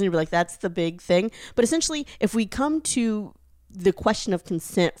it so you guys need to be like, that's the big thing. But essentially, if we come to the question of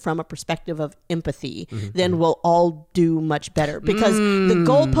consent from a perspective of empathy, then we'll all do much better because the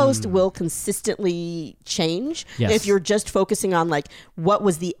goalpost will consistently change if you're just focusing on like what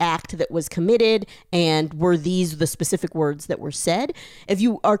was the act that was committed and were these the specific words that were said. If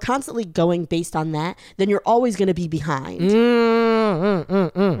you are constantly going based on that, then you're always going to be behind.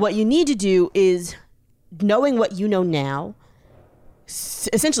 What you need to do is knowing what you know now,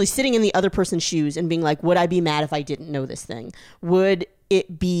 essentially sitting in the other person's shoes and being like, would I be mad if I didn't know this thing? Would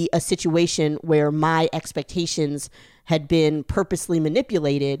it be a situation where my expectations had been purposely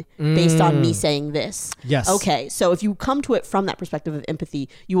manipulated based on me saying this? Yes. Okay, so if you come to it from that perspective of empathy,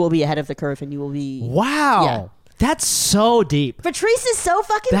 you will be ahead of the curve and you will be... Wow. Yeah. That's so deep. Patrice is so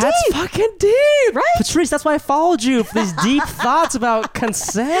fucking deep. That's fucking deep. Right? Patrice, that's why I followed you for these deep thoughts about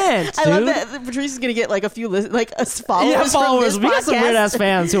consent, dude. I love that Patrice is going to get like a few followers. Yeah, followers. From We this got some podcast. weird ass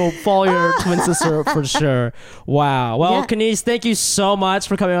fans who will follow your twin sister for sure. Wow. Well, Yeah. Kenice, thank you so much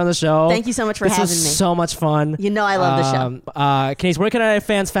for coming on the show. Thank you so much for having me. This was so much fun. You know I love the show. Kenice, where can our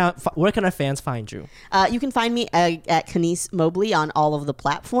fans find you? You can find me at Kenice Mobley on all of the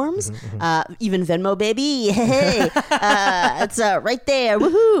platforms, even Venmo, baby. Hey, it's right there.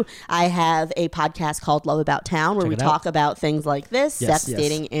 Woohoo! I have a podcast called Love About Town where we talk about things like this, sex,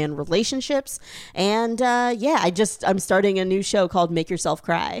 dating, and relationships. And I'm starting a new show called Make Yourself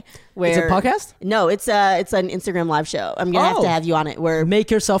Cry. It's a podcast? No, it's an Instagram live show. I'm gonna have you on it. Where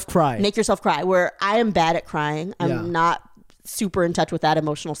Make Yourself Cry. Make Yourself Cry. Where I am bad at crying. I'm not super in touch with that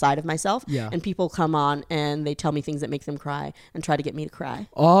emotional side of myself. Yeah. And people come on and they tell me things that make them cry and try to get me to cry.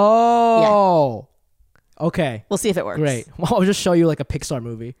 Oh. Yeah. Okay. We'll see if it works. Great. Well, I'll just show you like a Pixar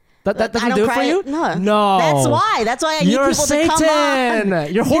movie. That I doesn't don't do it cry. for you? No. That's why I need You're people Satan. to come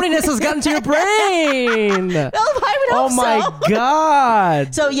on. Your horniness has gotten to your brain. I would hope Oh my so.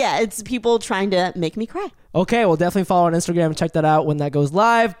 God. So yeah, it's people trying to make me cry. Okay, well, definitely follow on Instagram and check that out when that goes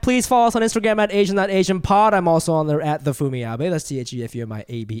live. Please follow us on Instagram at Asian.AsianPod. I'm also on there at the Fumiabe. That's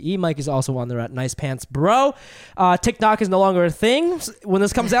TheFumiAbe. Mike is also on there at Nice Pants Bro. TikTok is no longer a thing when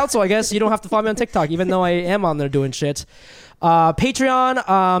this comes out, so I guess you don't have to follow me on TikTok, even though I am on there doing shit.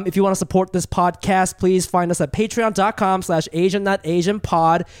 Patreon, if you want to support this podcast, please find us at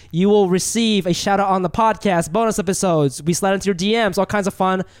patreon.com/Asian.AsianPod. You will receive a shout out on the podcast, bonus episodes. We slide into your DMs, all kinds of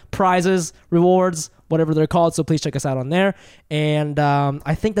fun prizes, rewards, whatever they're called. So please check us out on there. And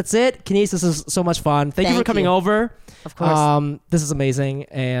I think that's it. Kenice, this is so much fun. Thank you for coming over. Of course. This is amazing.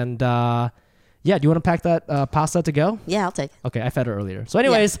 And yeah, do you want to pack that pasta to go? Yeah, I'll take it. Okay, I fed her earlier. So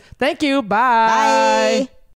anyways, thank you. Bye. Bye.